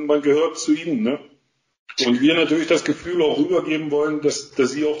 man gehört zu ihnen, ne? Und wir natürlich das Gefühl auch rübergeben wollen, dass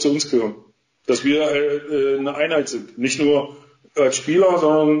sie auch zu uns gehören. Dass wir eine Einheit sind. Nicht nur als Spieler,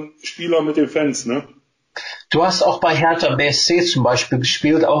 sondern Spieler mit den Fans, ne? Du hast auch bei Hertha BSC zum Beispiel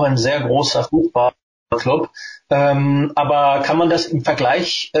gespielt, auch ein sehr großer Fußballclub. Aber kann man das im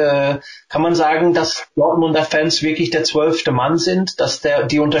Vergleich, kann man sagen, dass Dortmunder Fans wirklich der 12. Mann sind, dass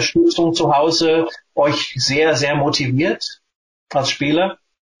die Unterstützung zu Hause euch sehr, sehr motiviert als Spieler?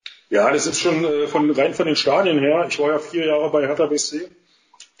 Ja, das ist schon rein von den Stadien her. Ich war ja 4 Jahre bei Hertha BSC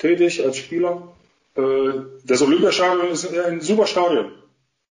tätig als Spieler. Das Olympiastadion ist ein super Stadion.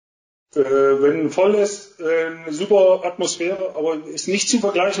 Wenn voll ist, eine super Atmosphäre, aber ist nicht zu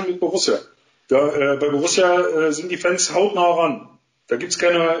vergleichen mit Borussia. Bei Borussia sind die Fans hautnah ran. Da gibt's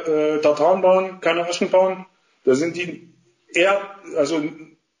keine Tartanbahn, keine Aschenbahn. Da sind die eher, also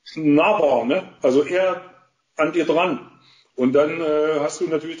nahbar, ne? Also eher an dir dran. Und dann hast du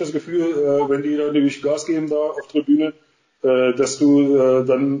natürlich das Gefühl, wenn die da nämlich Gas geben da auf der Tribüne, dass du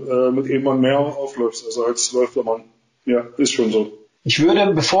dann mit einem Mann mehr aufläufst, also als 12. Mann. Ja, ist schon so. Ich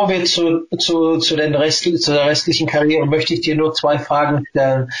würde, bevor wir zu der restlichen Karriere, möchte ich dir nur 2 Fragen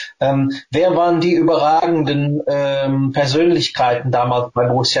stellen. Wer waren die überragenden Persönlichkeiten damals bei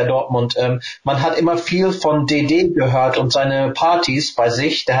Borussia Dortmund? Man hat immer viel von DD gehört und seine Partys bei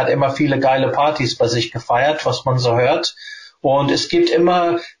sich. Der hat immer viele geile Partys bei sich gefeiert, was man so hört. Und es gibt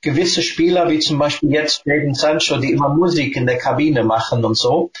immer gewisse Spieler, wie zum Beispiel jetzt Jadon Sancho, die immer Musik in der Kabine machen und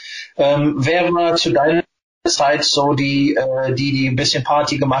so. Wer war zu deiner Zeit so die ein bisschen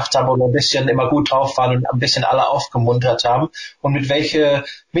Party gemacht haben oder ein bisschen immer gut drauf waren und ein bisschen alle aufgemuntert haben? Und mit welche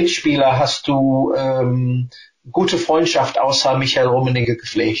Mitspieler hast du gute Freundschaft außer Michael Rummenigge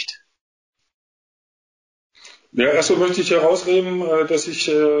gepflegt? Ja, erstmal möchte ich herausheben, dass ich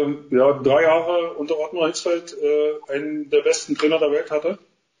 3 Jahre unter Ottmar Hitzfeld einen der besten Trainer der Welt hatte,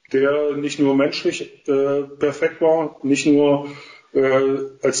 der nicht nur menschlich perfekt war, nicht nur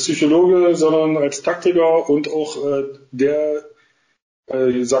als Psychologe, sondern als Taktiker und auch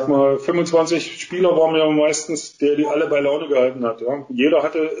ich sag mal, 25 Spieler waren ja meistens, der die alle bei Laune gehalten hat. Ja. Jeder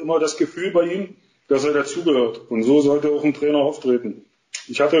hatte immer das Gefühl bei ihm, dass er dazugehört. Und so sollte auch ein Trainer auftreten.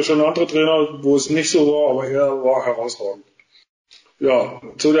 Ich hatte schon andere Trainer, wo es nicht so war, aber er war herausragend. Ja,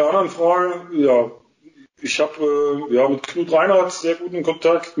 zu der anderen Frage, ja, ich habe mit Knut Reinhardt sehr guten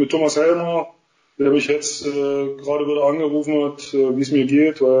Kontakt, mit Thomas Helmer, der mich jetzt gerade wieder angerufen hat, wie es mir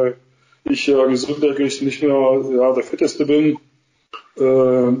geht, weil ich gesundheitlich nicht mehr der Fitteste bin.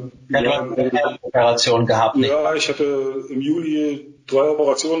 Du hast eine Operation gehabt, nicht? Ja, ich hatte im Juli 3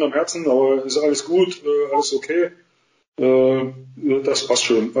 Operationen am Herzen, aber ist alles gut, alles okay. Das passt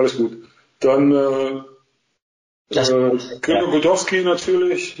schon, alles gut. Dann Gregor Godowski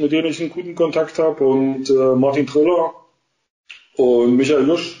natürlich, mit dem ich einen guten Kontakt habe, und Martin Triller und Michael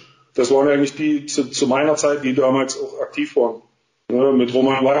Lusch. Das waren eigentlich die zu meiner Zeit, die damals auch aktiv waren. Ja, mit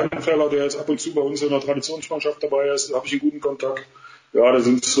Roman Weidenfeller, der jetzt ab und zu bei uns in der Traditionsmannschaft dabei ist, habe ich einen guten Kontakt. Ja, das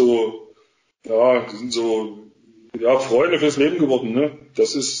sind so Freunde fürs Leben geworden. Ne?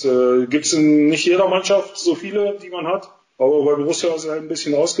 Das ist, gibt's in nicht jeder Mannschaft so viele, die man hat. Aber bei Borussia ist es ein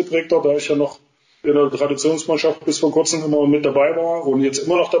bisschen ausgeprägter, da ich ja noch in der Traditionsmannschaft bis vor kurzem immer mit dabei war und jetzt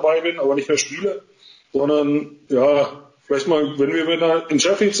immer noch dabei bin, aber nicht mehr spiele. Sondern, vielleicht mal, wenn wir wieder in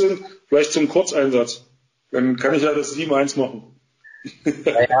Sheffield sind, vielleicht zum Kurzeinsatz. Dann kann ich ja das 7-1 machen.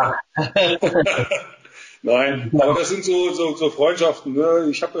 Ja. Nein, aber das sind so Freundschaften. Ne?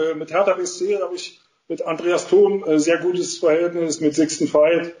 Ich habe mit Hertha BSC mit Andreas Thom sehr gutes Verhältnis, mit Sixten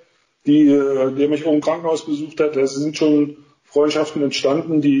Veit, der mich auch im Krankenhaus besucht hat. Das sind schon Freundschaften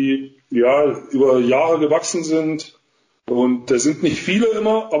entstanden, die über Jahre gewachsen sind. Und das sind nicht viele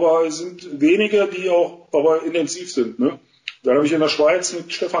immer, aber es sind wenige, die auch aber intensiv sind. Ne? Dann habe ich in der Schweiz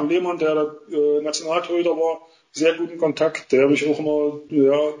mit Stefan Lehmann, der Nationaltorhüter war, sehr guten Kontakt, der mich auch immer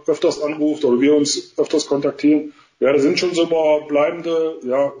öfters anruft oder wir uns öfters kontaktieren. Ja, das sind schon so ein paar bleibende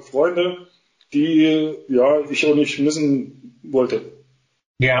Freunde, die ich auch nicht missen wollte.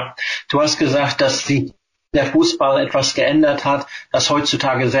 Ja, du hast gesagt, dass der Fußball etwas geändert hat, dass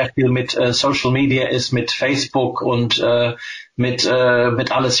heutzutage sehr viel mit Social Media ist, mit Facebook und mit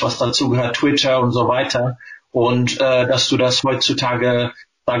alles, was dazugehört, Twitter und so weiter. Und dass du das heutzutage,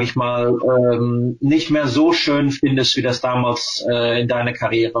 sage ich mal, nicht mehr so schön findest, wie das damals in deiner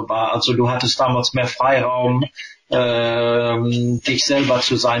Karriere war. Also du hattest damals mehr Freiraum, dich selber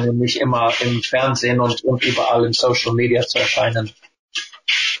zu sein und nicht immer im Fernsehen und überall in Social Media zu erscheinen.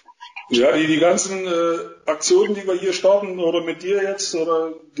 Ja, die ganzen Aktionen, die wir hier starten oder mit dir jetzt,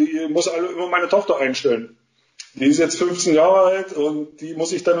 die muss immer meine Tochter einstellen. Die ist jetzt 15 Jahre alt und die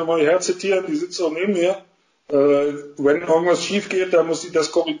muss ich dann immer herzitieren, die sitzt auch neben mir. wenn irgendwas schief geht, dann muss ich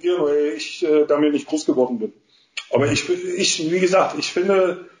das korrigieren, weil ich damit nicht groß geworden bin. Aber wie gesagt, ich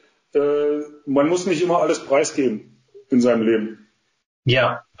finde, man muss nicht immer alles preisgeben in seinem Leben.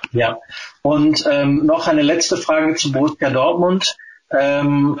 Ja, ja. Und noch eine letzte Frage zu Borussia Dortmund.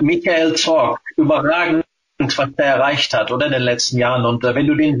 Michael Zorc, überragend, was der erreicht hat, oder in den letzten Jahren. Und wenn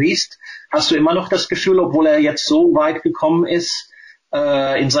du den siehst, hast du immer noch das Gefühl, obwohl er jetzt so weit gekommen ist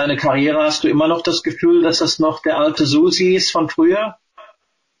in seine Karriere, hast du immer noch das Gefühl, dass das noch der alte Susi ist von früher?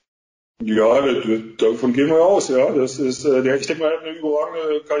 Ja, davon gehen wir aus, ja. Das ist, ich denke mal, er hat eine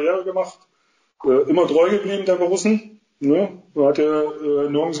überragende Karriere gemacht. Immer treu geblieben, der Borussen. Ne? Hat er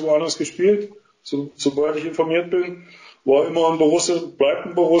nirgendwo anders gespielt, sobald ich informiert bin. War immer ein Borussia, bleibt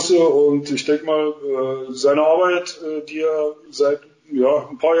ein Borussia, und ich denke mal, seine Arbeit, die er seit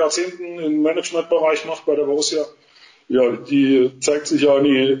ein paar Jahrzehnten im Managementbereich macht bei der Borussia, die zeigt sich ja an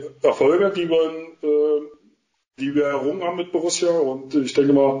die Erfolge, die wir errungen haben mit Borussia, und ich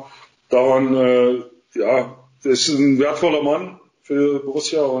denke mal, daran, ist ein wertvoller Mann für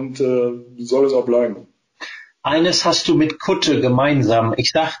Borussia und soll es auch bleiben. Eines hast du mit Kutte gemeinsam.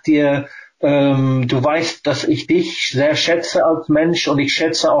 Ich sag dir, du weißt, dass ich dich sehr schätze als Mensch, und ich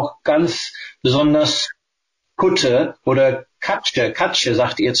schätze auch ganz besonders Kutte oder Katsche,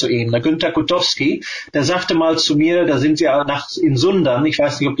 sagt ihr zu ihm. Der Günter Kutowski, der sagte mal zu mir, da sind wir nachts in Sundern, ich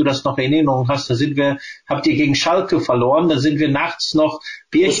weiß nicht, ob du das noch in Erinnerung hast, habt ihr gegen Schalke verloren, da sind wir nachts noch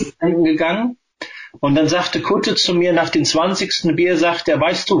Bierchen trinken gegangen, und dann sagte Kutte zu mir nach dem 20. Bier, sagt er,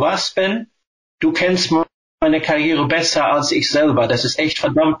 weißt du was, Ben? Du kennst meine Karriere besser als ich selber. Das ist echt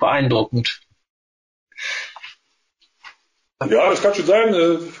verdammt beeindruckend. Ja, das kann schon sein.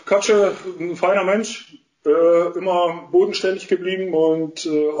 Katsche, ein feiner Mensch, immer bodenständig geblieben und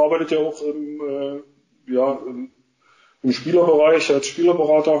arbeitet ja auch im Spielerbereich als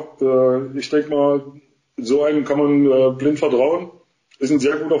Spielerberater. Ich denke mal, so einen kann man blind vertrauen. Ist ein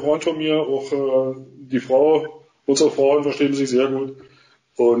sehr guter Freund von mir. Auch unsere Frauen verstehen sich sehr gut.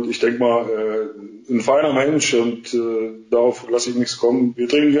 Und ich denke mal, ein feiner Mensch, und darauf lasse ich nichts kommen. Wir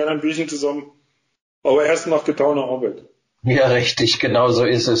trinken gerne ein Bierchen zusammen, aber erst nach getaner Arbeit. Ja, richtig, genau so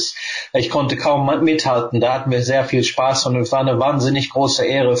ist es. Ich konnte kaum mithalten. Da hatten wir sehr viel Spaß, und es war eine wahnsinnig große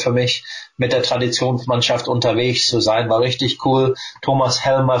Ehre für mich, mit der Traditionsmannschaft unterwegs zu sein. War richtig cool. Thomas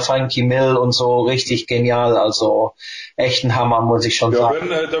Helmer, Frankie Mill und so, richtig genial. Also echt ein Hammer, muss ich schon sagen.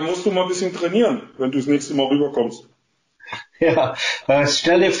 Da musst du mal ein bisschen trainieren, wenn du das nächste Mal rüberkommst. Ja,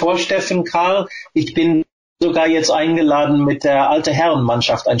 stell dir vor, Steffen Karl, ich bin sogar jetzt eingeladen, mit der alte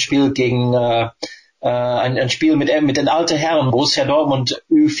Herrenmannschaft ein Spiel gegen ein Spiel mit den alten Herren Borussia Dortmund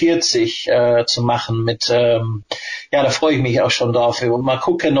Ü40 zu machen. Da freue ich mich auch schon drauf. Und mal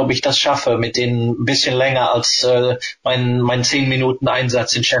gucken, ob ich das schaffe, mit denen ein bisschen länger als mein 10 Minuten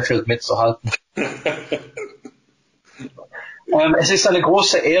Einsatz in Sheffield mitzuhalten. Es ist eine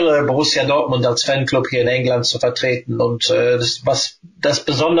große Ehre, Borussia Dortmund als Fanclub hier in England zu vertreten, und was das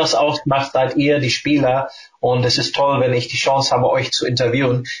besonders ausmacht, seid ihr, die Spieler, und es ist toll, wenn ich die Chance habe, euch zu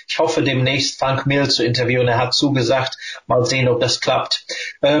interviewen. Ich hoffe, demnächst Frank Mill zu interviewen. Er hat zugesagt. Mal sehen, ob das klappt.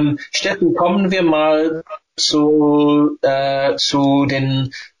 Steffen, kommen wir mal zu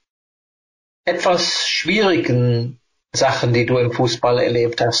den etwas schwierigen Sachen, die du im Fußball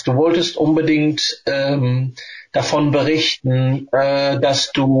erlebt hast. Du wolltest unbedingt davon berichten,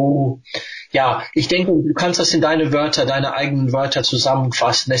 dass du, ich denke, du kannst das in deine eigenen Wörter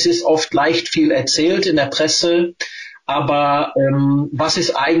zusammenfassen. Es ist oft leicht viel erzählt in der Presse, aber was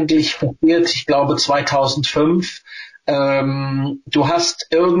ist eigentlich passiert? Ich glaube 2005.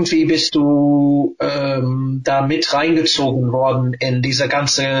 Bist du da mit reingezogen worden in diese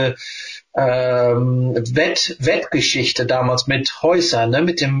ganze Wettgeschichte damals mit Häuser, ne,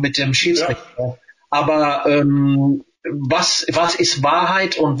 mit dem Schiedsrichter. Ja. Aber was ist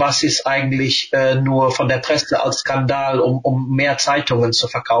Wahrheit und was ist eigentlich nur von der Presse als Skandal, um mehr Zeitungen zu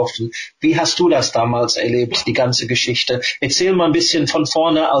verkaufen? Wie hast du das damals erlebt, die ganze Geschichte? Erzähl mal ein bisschen von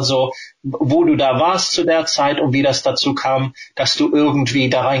vorne, also wo du da warst zu der Zeit und wie das dazu kam, dass du irgendwie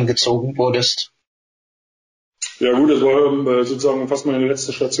da reingezogen wurdest. Ja gut, das war sozusagen fast meine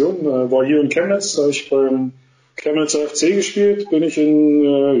letzte Station. War hier in Chemnitz, da habe ich beim Chemnitzer FC gespielt, bin ich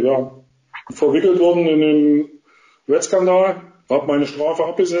verwickelt worden in den Wettskandal, habe meine Strafe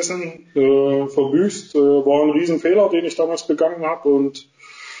abgesessen, verbüßt, war ein Riesenfehler, den ich damals begangen habe, und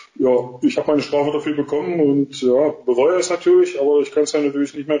ich habe meine Strafe dafür bekommen und bereue es natürlich, aber ich kann es ja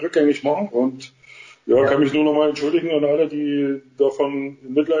natürlich nicht mehr rückgängig machen, und kann mich nur nochmal entschuldigen an alle, die davon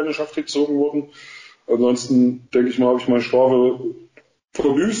in Mitleidenschaft gezogen wurden. Ansonsten, denke ich mal, habe ich meine Strafe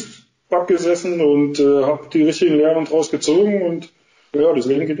verbüßt, abgesessen und habe die richtigen Lehren draus gezogen, und das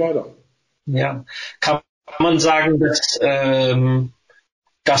Leben geht weiter. Ja, kann man sagen,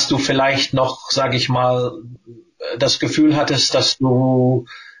 dass du vielleicht noch, sage ich mal, das Gefühl hattest, dass du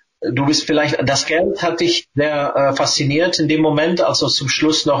bist vielleicht, das Geld hat dich sehr fasziniert in dem Moment, also zum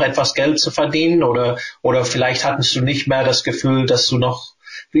Schluss noch etwas Geld zu verdienen, oder vielleicht hattest du nicht mehr das Gefühl, dass du noch,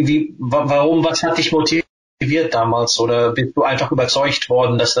 warum, was hat dich motiviert damals, oder bist du einfach überzeugt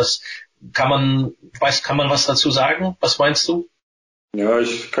worden, dass das, kann man was dazu sagen? Was meinst du? Ja,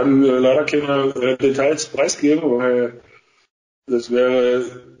 ich kann leider keine Details preisgeben, weil das wäre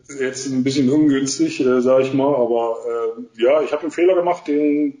jetzt ein bisschen ungünstig, sage ich mal. Aber ja, ich habe einen Fehler gemacht,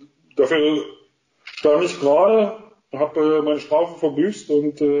 dafür stand ich gerade, habe meine Strafe verbüßt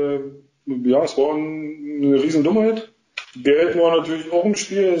und ja, es war eine riesen Dummheit. Geld war natürlich auch im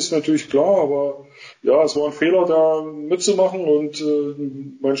Spiel, ist natürlich klar, aber ja, es war ein Fehler, da mitzumachen und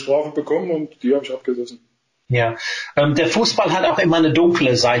meine Strafe bekommen und die habe ich abgesessen. Ja, der Fußball hat auch immer eine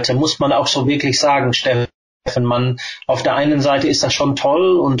dunkle Seite, muss man auch so wirklich sagen, Steffen. Auf der einen Seite ist das schon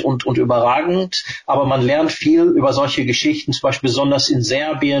toll und überragend, aber man lernt viel über solche Geschichten, zum Beispiel besonders in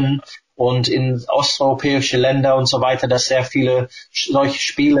Serbien und in osteuropäische Länder und so weiter, dass sehr viele solche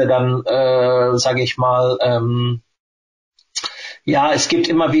Spiele dann, sage ich mal, ja, es gibt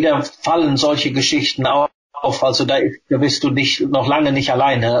immer wieder, fallen solche Geschichten auf. Also da bist du noch lange nicht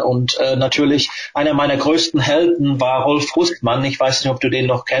alleine. Und natürlich, einer meiner größten Helden war Rolf Hustmann. Ich weiß nicht, ob du den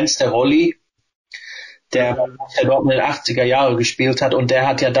noch kennst, der Rolli, der dort in den 80er Jahren gespielt hat. Und der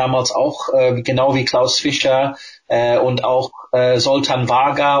hat ja damals auch, genau wie Klaus Fischer und auch Soltan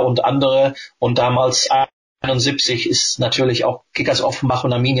Varga und andere, und damals 71 ist natürlich auch Kickers Offenbach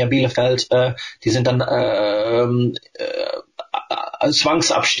und Arminia Bielefeld, die sind dann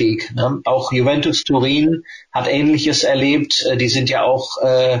Zwangsabstieg. Ne? Auch Juventus Turin hat Ähnliches erlebt. Die sind ja auch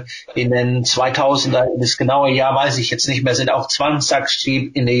in den 2000er, das genaue Jahr weiß ich jetzt nicht mehr, sind auch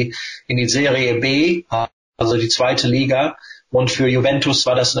Zwangsabstieg in die Serie B, also die zweite Liga. Und für Juventus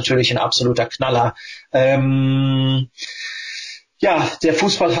war das natürlich ein absoluter Knaller. Ja, der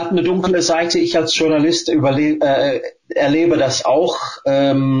Fußball hat eine dunkle Seite. Ich als Journalist erlebe das auch.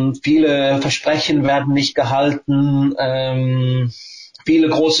 Viele Versprechen werden nicht gehalten. Viele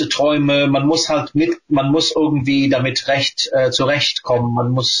große Träume. Man muss irgendwie damit zurechtkommen. Man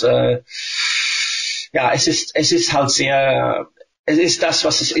muss, ja, es ist halt sehr, es ist das,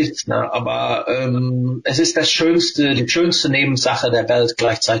 was es ist, ne? Aber es ist die schönste Nebensache der Welt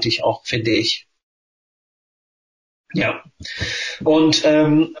gleichzeitig auch, finde ich. Ja. Und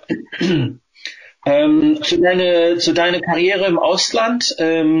zu deiner Karriere im Ausland,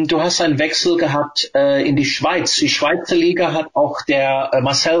 du hast einen Wechsel gehabt in die Schweiz. Die Schweizer Liga hat auch der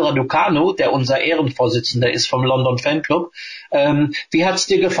Marcel Raducanu, der unser Ehrenvorsitzender ist vom London Fanclub. Wie hat's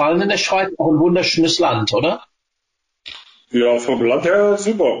dir gefallen in der Schweiz? Auch ein wunderschönes Land, oder? Ja, vom Land her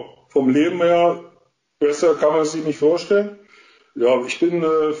super. Vom Leben her besser kann man sich nicht vorstellen. Ja, ich bin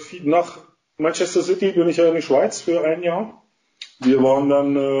nach Manchester City bin ich ja in die Schweiz für ein Jahr. Wir waren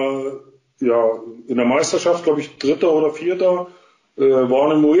dann ja in der Meisterschaft, glaube ich, Dritter oder Vierter,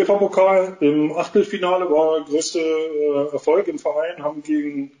 waren im UEFA-Pokal. Im Achtelfinale war der größte Erfolg im Verein, haben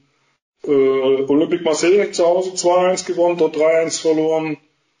gegen Olympique Marseille zu Hause 2-1 gewonnen, dort 3-1 verloren.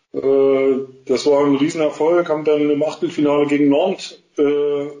 Das war ein Riesenerfolg, haben dann im Achtelfinale gegen Nantes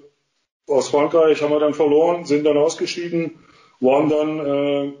aus Frankreich haben wir dann verloren, sind dann ausgeschieden, waren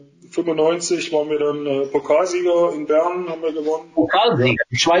dann 95 waren wir dann Pokalsieger in Bern, haben wir gewonnen. Pokalsieger,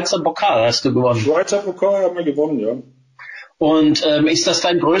 ja. Schweizer Pokal hast du gewonnen. Schweizer Pokal haben wir gewonnen, ja. Und ist das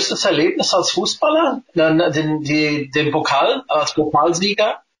dein größtes Erlebnis als Fußballer? Den Pokal als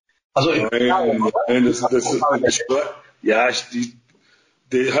Pokalsieger? Also nein,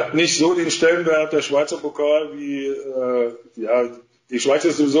 der hat nicht so den Stellenwert der Schweizer Pokal wie die Schweiz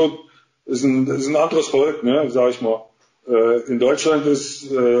ist sowieso ist ein anderes Volk, ne, sag ich mal. In Deutschland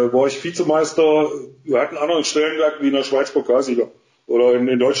war ich Vizemeister, wir hatten einen anderen Stellenwert wie in der Schweiz Pokalsieger. Oder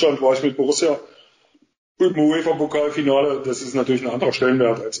in Deutschland war ich mit Borussia im UEFA-Pokalfinale. Das ist natürlich ein anderer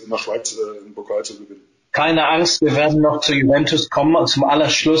Stellenwert, als in der Schweiz einen Pokal zu gewinnen. Keine Angst, wir werden noch zu Juventus kommen. Und zum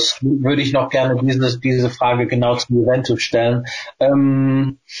Allerschluss würde ich noch gerne diese Frage genau zu Juventus stellen.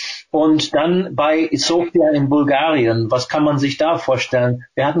 Und dann bei Sofia in Bulgarien, was kann man sich da vorstellen?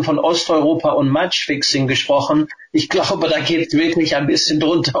 Wir hatten von Osteuropa und Matchfixing gesprochen. Ich glaube, da geht es wirklich ein bisschen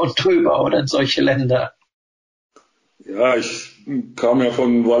drunter und drüber, oder in solche Länder. Ja, ich kam ja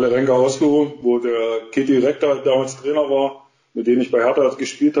von Vålerenga Oslo, wo der Kitty Rektor damals Trainer war, mit dem ich bei Hertha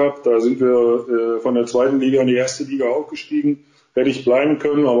gespielt habe. Da sind wir von der zweiten Liga in die erste Liga aufgestiegen. Hätte ich bleiben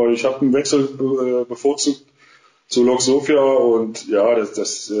können, aber ich habe einen Wechsel bevorzugt zu Lok Sofia. Und ja,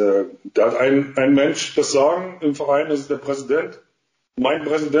 da hat ein Mensch das Sagen im Verein, das ist der Präsident. Mein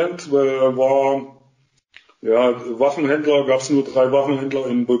Präsident war Ja, Waffenhändler, gab es nur 3 Waffenhändler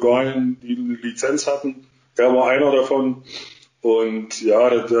in Bulgarien, die eine Lizenz hatten. Er war einer davon. Und ja,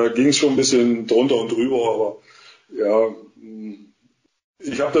 da ging es schon ein bisschen drunter und drüber, aber ja,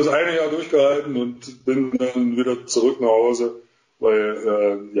 ich habe das eine Jahr durchgehalten und bin dann wieder zurück nach Hause,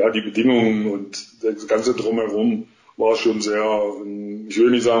 weil ja die Bedingungen und das ganze Drumherum war schon sehr, ich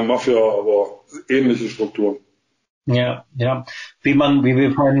will nicht sagen Mafia, aber ähnliche Strukturen. Ja, ja. Wie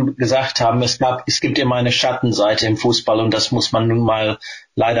wir vorhin gesagt haben, es gibt immer eine Schattenseite im Fußball und das muss man nun mal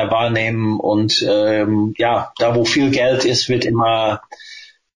leider wahrnehmen. Und ja, da wo viel Geld ist, werden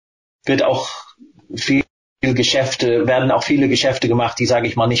auch viele Geschäfte gemacht, die, sage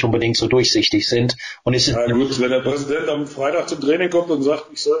ich mal, nicht unbedingt so durchsichtig sind. Und es ist ja gut, wenn der Präsident am Freitag zum Training kommt und sagt,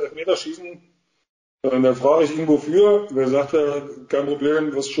 ich soll Elfmeter schießen, dann frage ich ihn wofür. Wer sagt, kein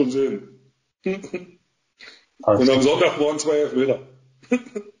Problem, wirst schon sehen. Und am Sonntag waren 2 Elfmeter.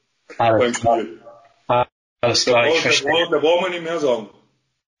 Beim Spiel. Alles klar, ich verstehe. Da braucht man nicht mehr sagen.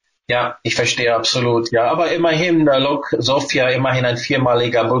 Ja, ich verstehe absolut. Ja, aber immerhin, Lok Sofia, immerhin ein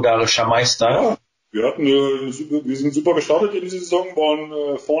 4-maliger bulgarischer Meister. Ja, wir sind super gestartet in die Saison,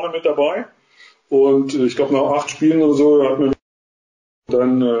 waren vorne mit dabei. Und ich glaube, nach 8 Spielen oder so hatten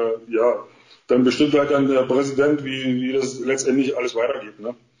wir dann bestimmt halt dann der Präsident, wie das letztendlich alles weitergeht.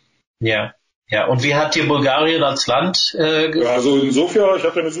 Ne? Ja. Ja, und wie hat dir Bulgarien als Land ja, also in Sofia, ich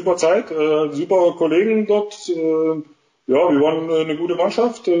hatte eine super Zeit, super Kollegen dort. Ja, wir waren eine gute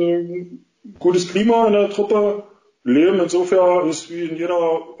Mannschaft, gutes Klima in der Truppe. Leben in Sofia ist wie in jeder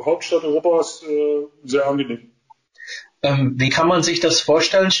Hauptstadt Europas sehr angenehm. Wie kann man sich das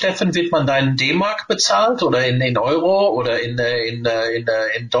vorstellen, Steffen? Wird man da in D-Mark bezahlt oder in Euro oder in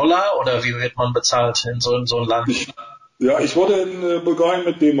Dollar oder wie wird man bezahlt in so ein Land? Ich wurde in Bulgarien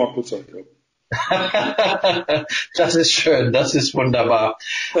mit D-Mark bezahlt, ja. Das ist schön, das ist wunderbar.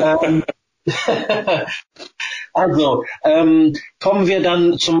 Also, kommen wir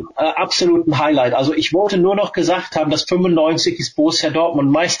dann zum absoluten Highlight. Also ich wollte nur noch gesagt haben, dass 95 ist Borussia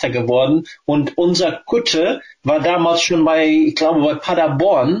Dortmund Meister geworden und unser Kutte war damals schon bei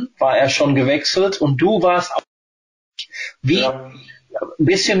Paderborn war er schon gewechselt und du warst auch. Ein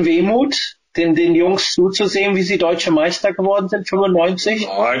bisschen Wehmut, den Jungs zuzusehen, wie sie deutsche Meister geworden sind, 95?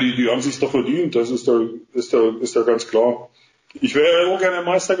 Nein, die haben sich doch verdient, das ist da ganz klar. Ich wäre auch gerne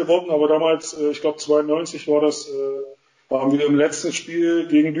Meister geworden, aber damals, ich glaube 92 war das, haben wir im letzten Spiel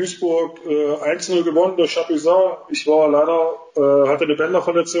gegen Duisburg 1-0 gewonnen durch Chapuisat. Ich war leider, hatte eine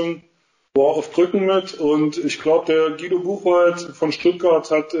Bänderverletzung, war auf Krücken mit und ich glaube, der Guido Buchwald von Stuttgart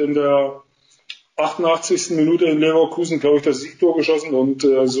hat in der 88. Minute in Leverkusen, glaube ich, das Siegtor geschossen und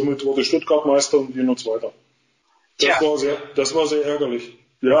somit wurde Stuttgart Meister und wir nur Zweiter. Das war sehr ärgerlich.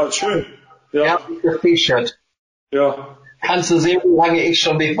 Ja, schön. Ja, das T-Shirt. Ja. Kannst du sehen, wie lange ich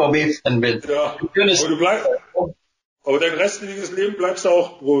schon BVB-Fan bin. Ja, aber dein restliches Leben bleibst du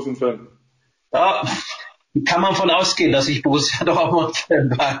auch Rosen-Fan. Ja, kann man von ausgehen, dass ich Borussia Dortmund-Fan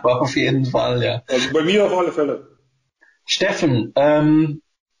bleibe, auf jeden Fall, ja. Also bei mir auf alle Fälle. Steffen,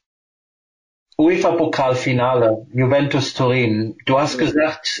 UEFA-Pokalfinale, Juventus Turin. Du hast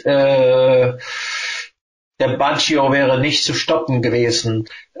gesagt, der Baggio wäre nicht zu stoppen gewesen.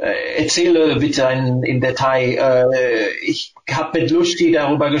 Erzähle bitte im Detail. Ich habe mit Lusti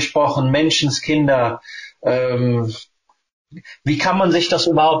darüber gesprochen, Menschenskinder. Wie kann man sich das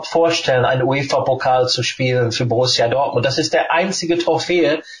überhaupt vorstellen, einen UEFA-Pokal zu spielen für Borussia Dortmund? Das ist die einzige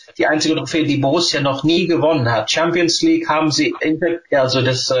Trophäe, die Borussia noch nie gewonnen hat. Champions League haben sie,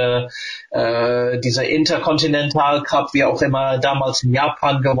 dieser Intercontinental Cup, wie auch immer, damals in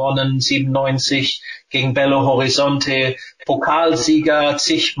Japan gewonnen, 97 gegen Belo Horizonte, Pokalsieger,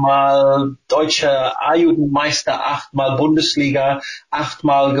 zigmal, deutscher A-Jugendmeister, 8-mal Bundesliga,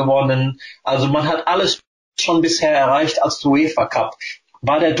 8-mal gewonnen. Also man hat alles schon bisher erreicht als UEFA Cup.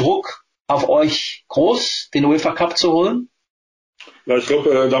 War der Druck auf euch groß, den UEFA Cup zu holen? Ja, ich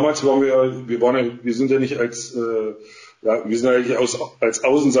glaube, damals waren wir sind ja nicht als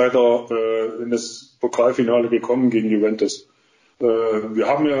Außenseiter in das Pokalfinale gekommen gegen Juventus. Wir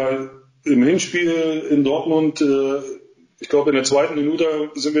haben ja im Hinspiel in Dortmund, ich glaube in der 2. Minute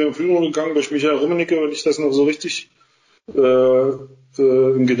sind wir in Führung gegangen durch Michael Rummenigge, wenn ich das noch so richtig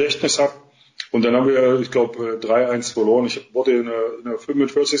im Gedächtnis habe. Und dann haben wir, ich glaube, 3-1 verloren. Ich wurde in der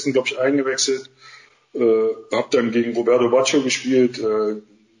 45. glaube ich eingewechselt, habe dann gegen Roberto Baggio gespielt.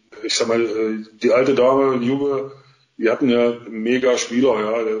 Ich sag mal, die alte Dame, Juve, die hatten ja mega Spieler,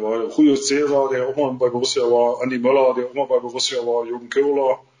 ja. Der war Julio Cesar, der auch mal bei Borussia war, Andi Möller, der auch mal bei Borussia war, Jürgen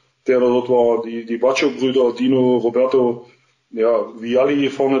Köhler, der dort war, die Baggio-Brüder, Dino, Roberto, ja, Vialli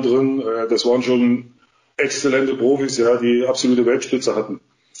vorne drin. Das waren schon exzellente Profis, ja, die absolute Weltspitze hatten.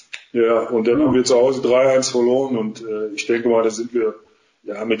 Ja, und dann haben wir zu Hause 3-1 verloren und ich denke mal, da sind wir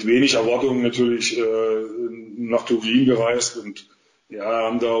ja mit wenig Erwartungen natürlich nach Turin gereist und ja,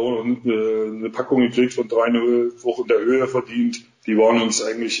 haben da auch eine Packung gekriegt von 3-0, auch in der Höhe verdient. Die waren uns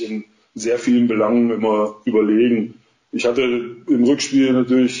eigentlich in sehr vielen Belangen immer überlegen. Ich hatte im Rückspiel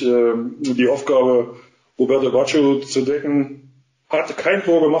natürlich die Aufgabe, Roberto Baggio zu decken. Hatte kein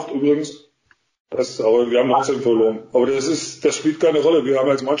Tor gemacht übrigens. Aber wir haben trotzdem verloren. Aber das spielt keine Rolle. Wir haben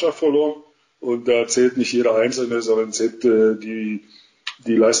als Mannschaft verloren und da zählt nicht jeder Einzelne, sondern zählt die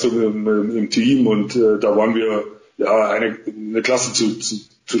Leistung im Team und da waren wir ja eine Klasse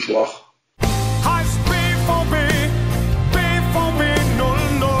zu schwach. Heißt BVB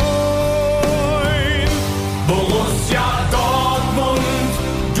 09, Borussia Dortmund.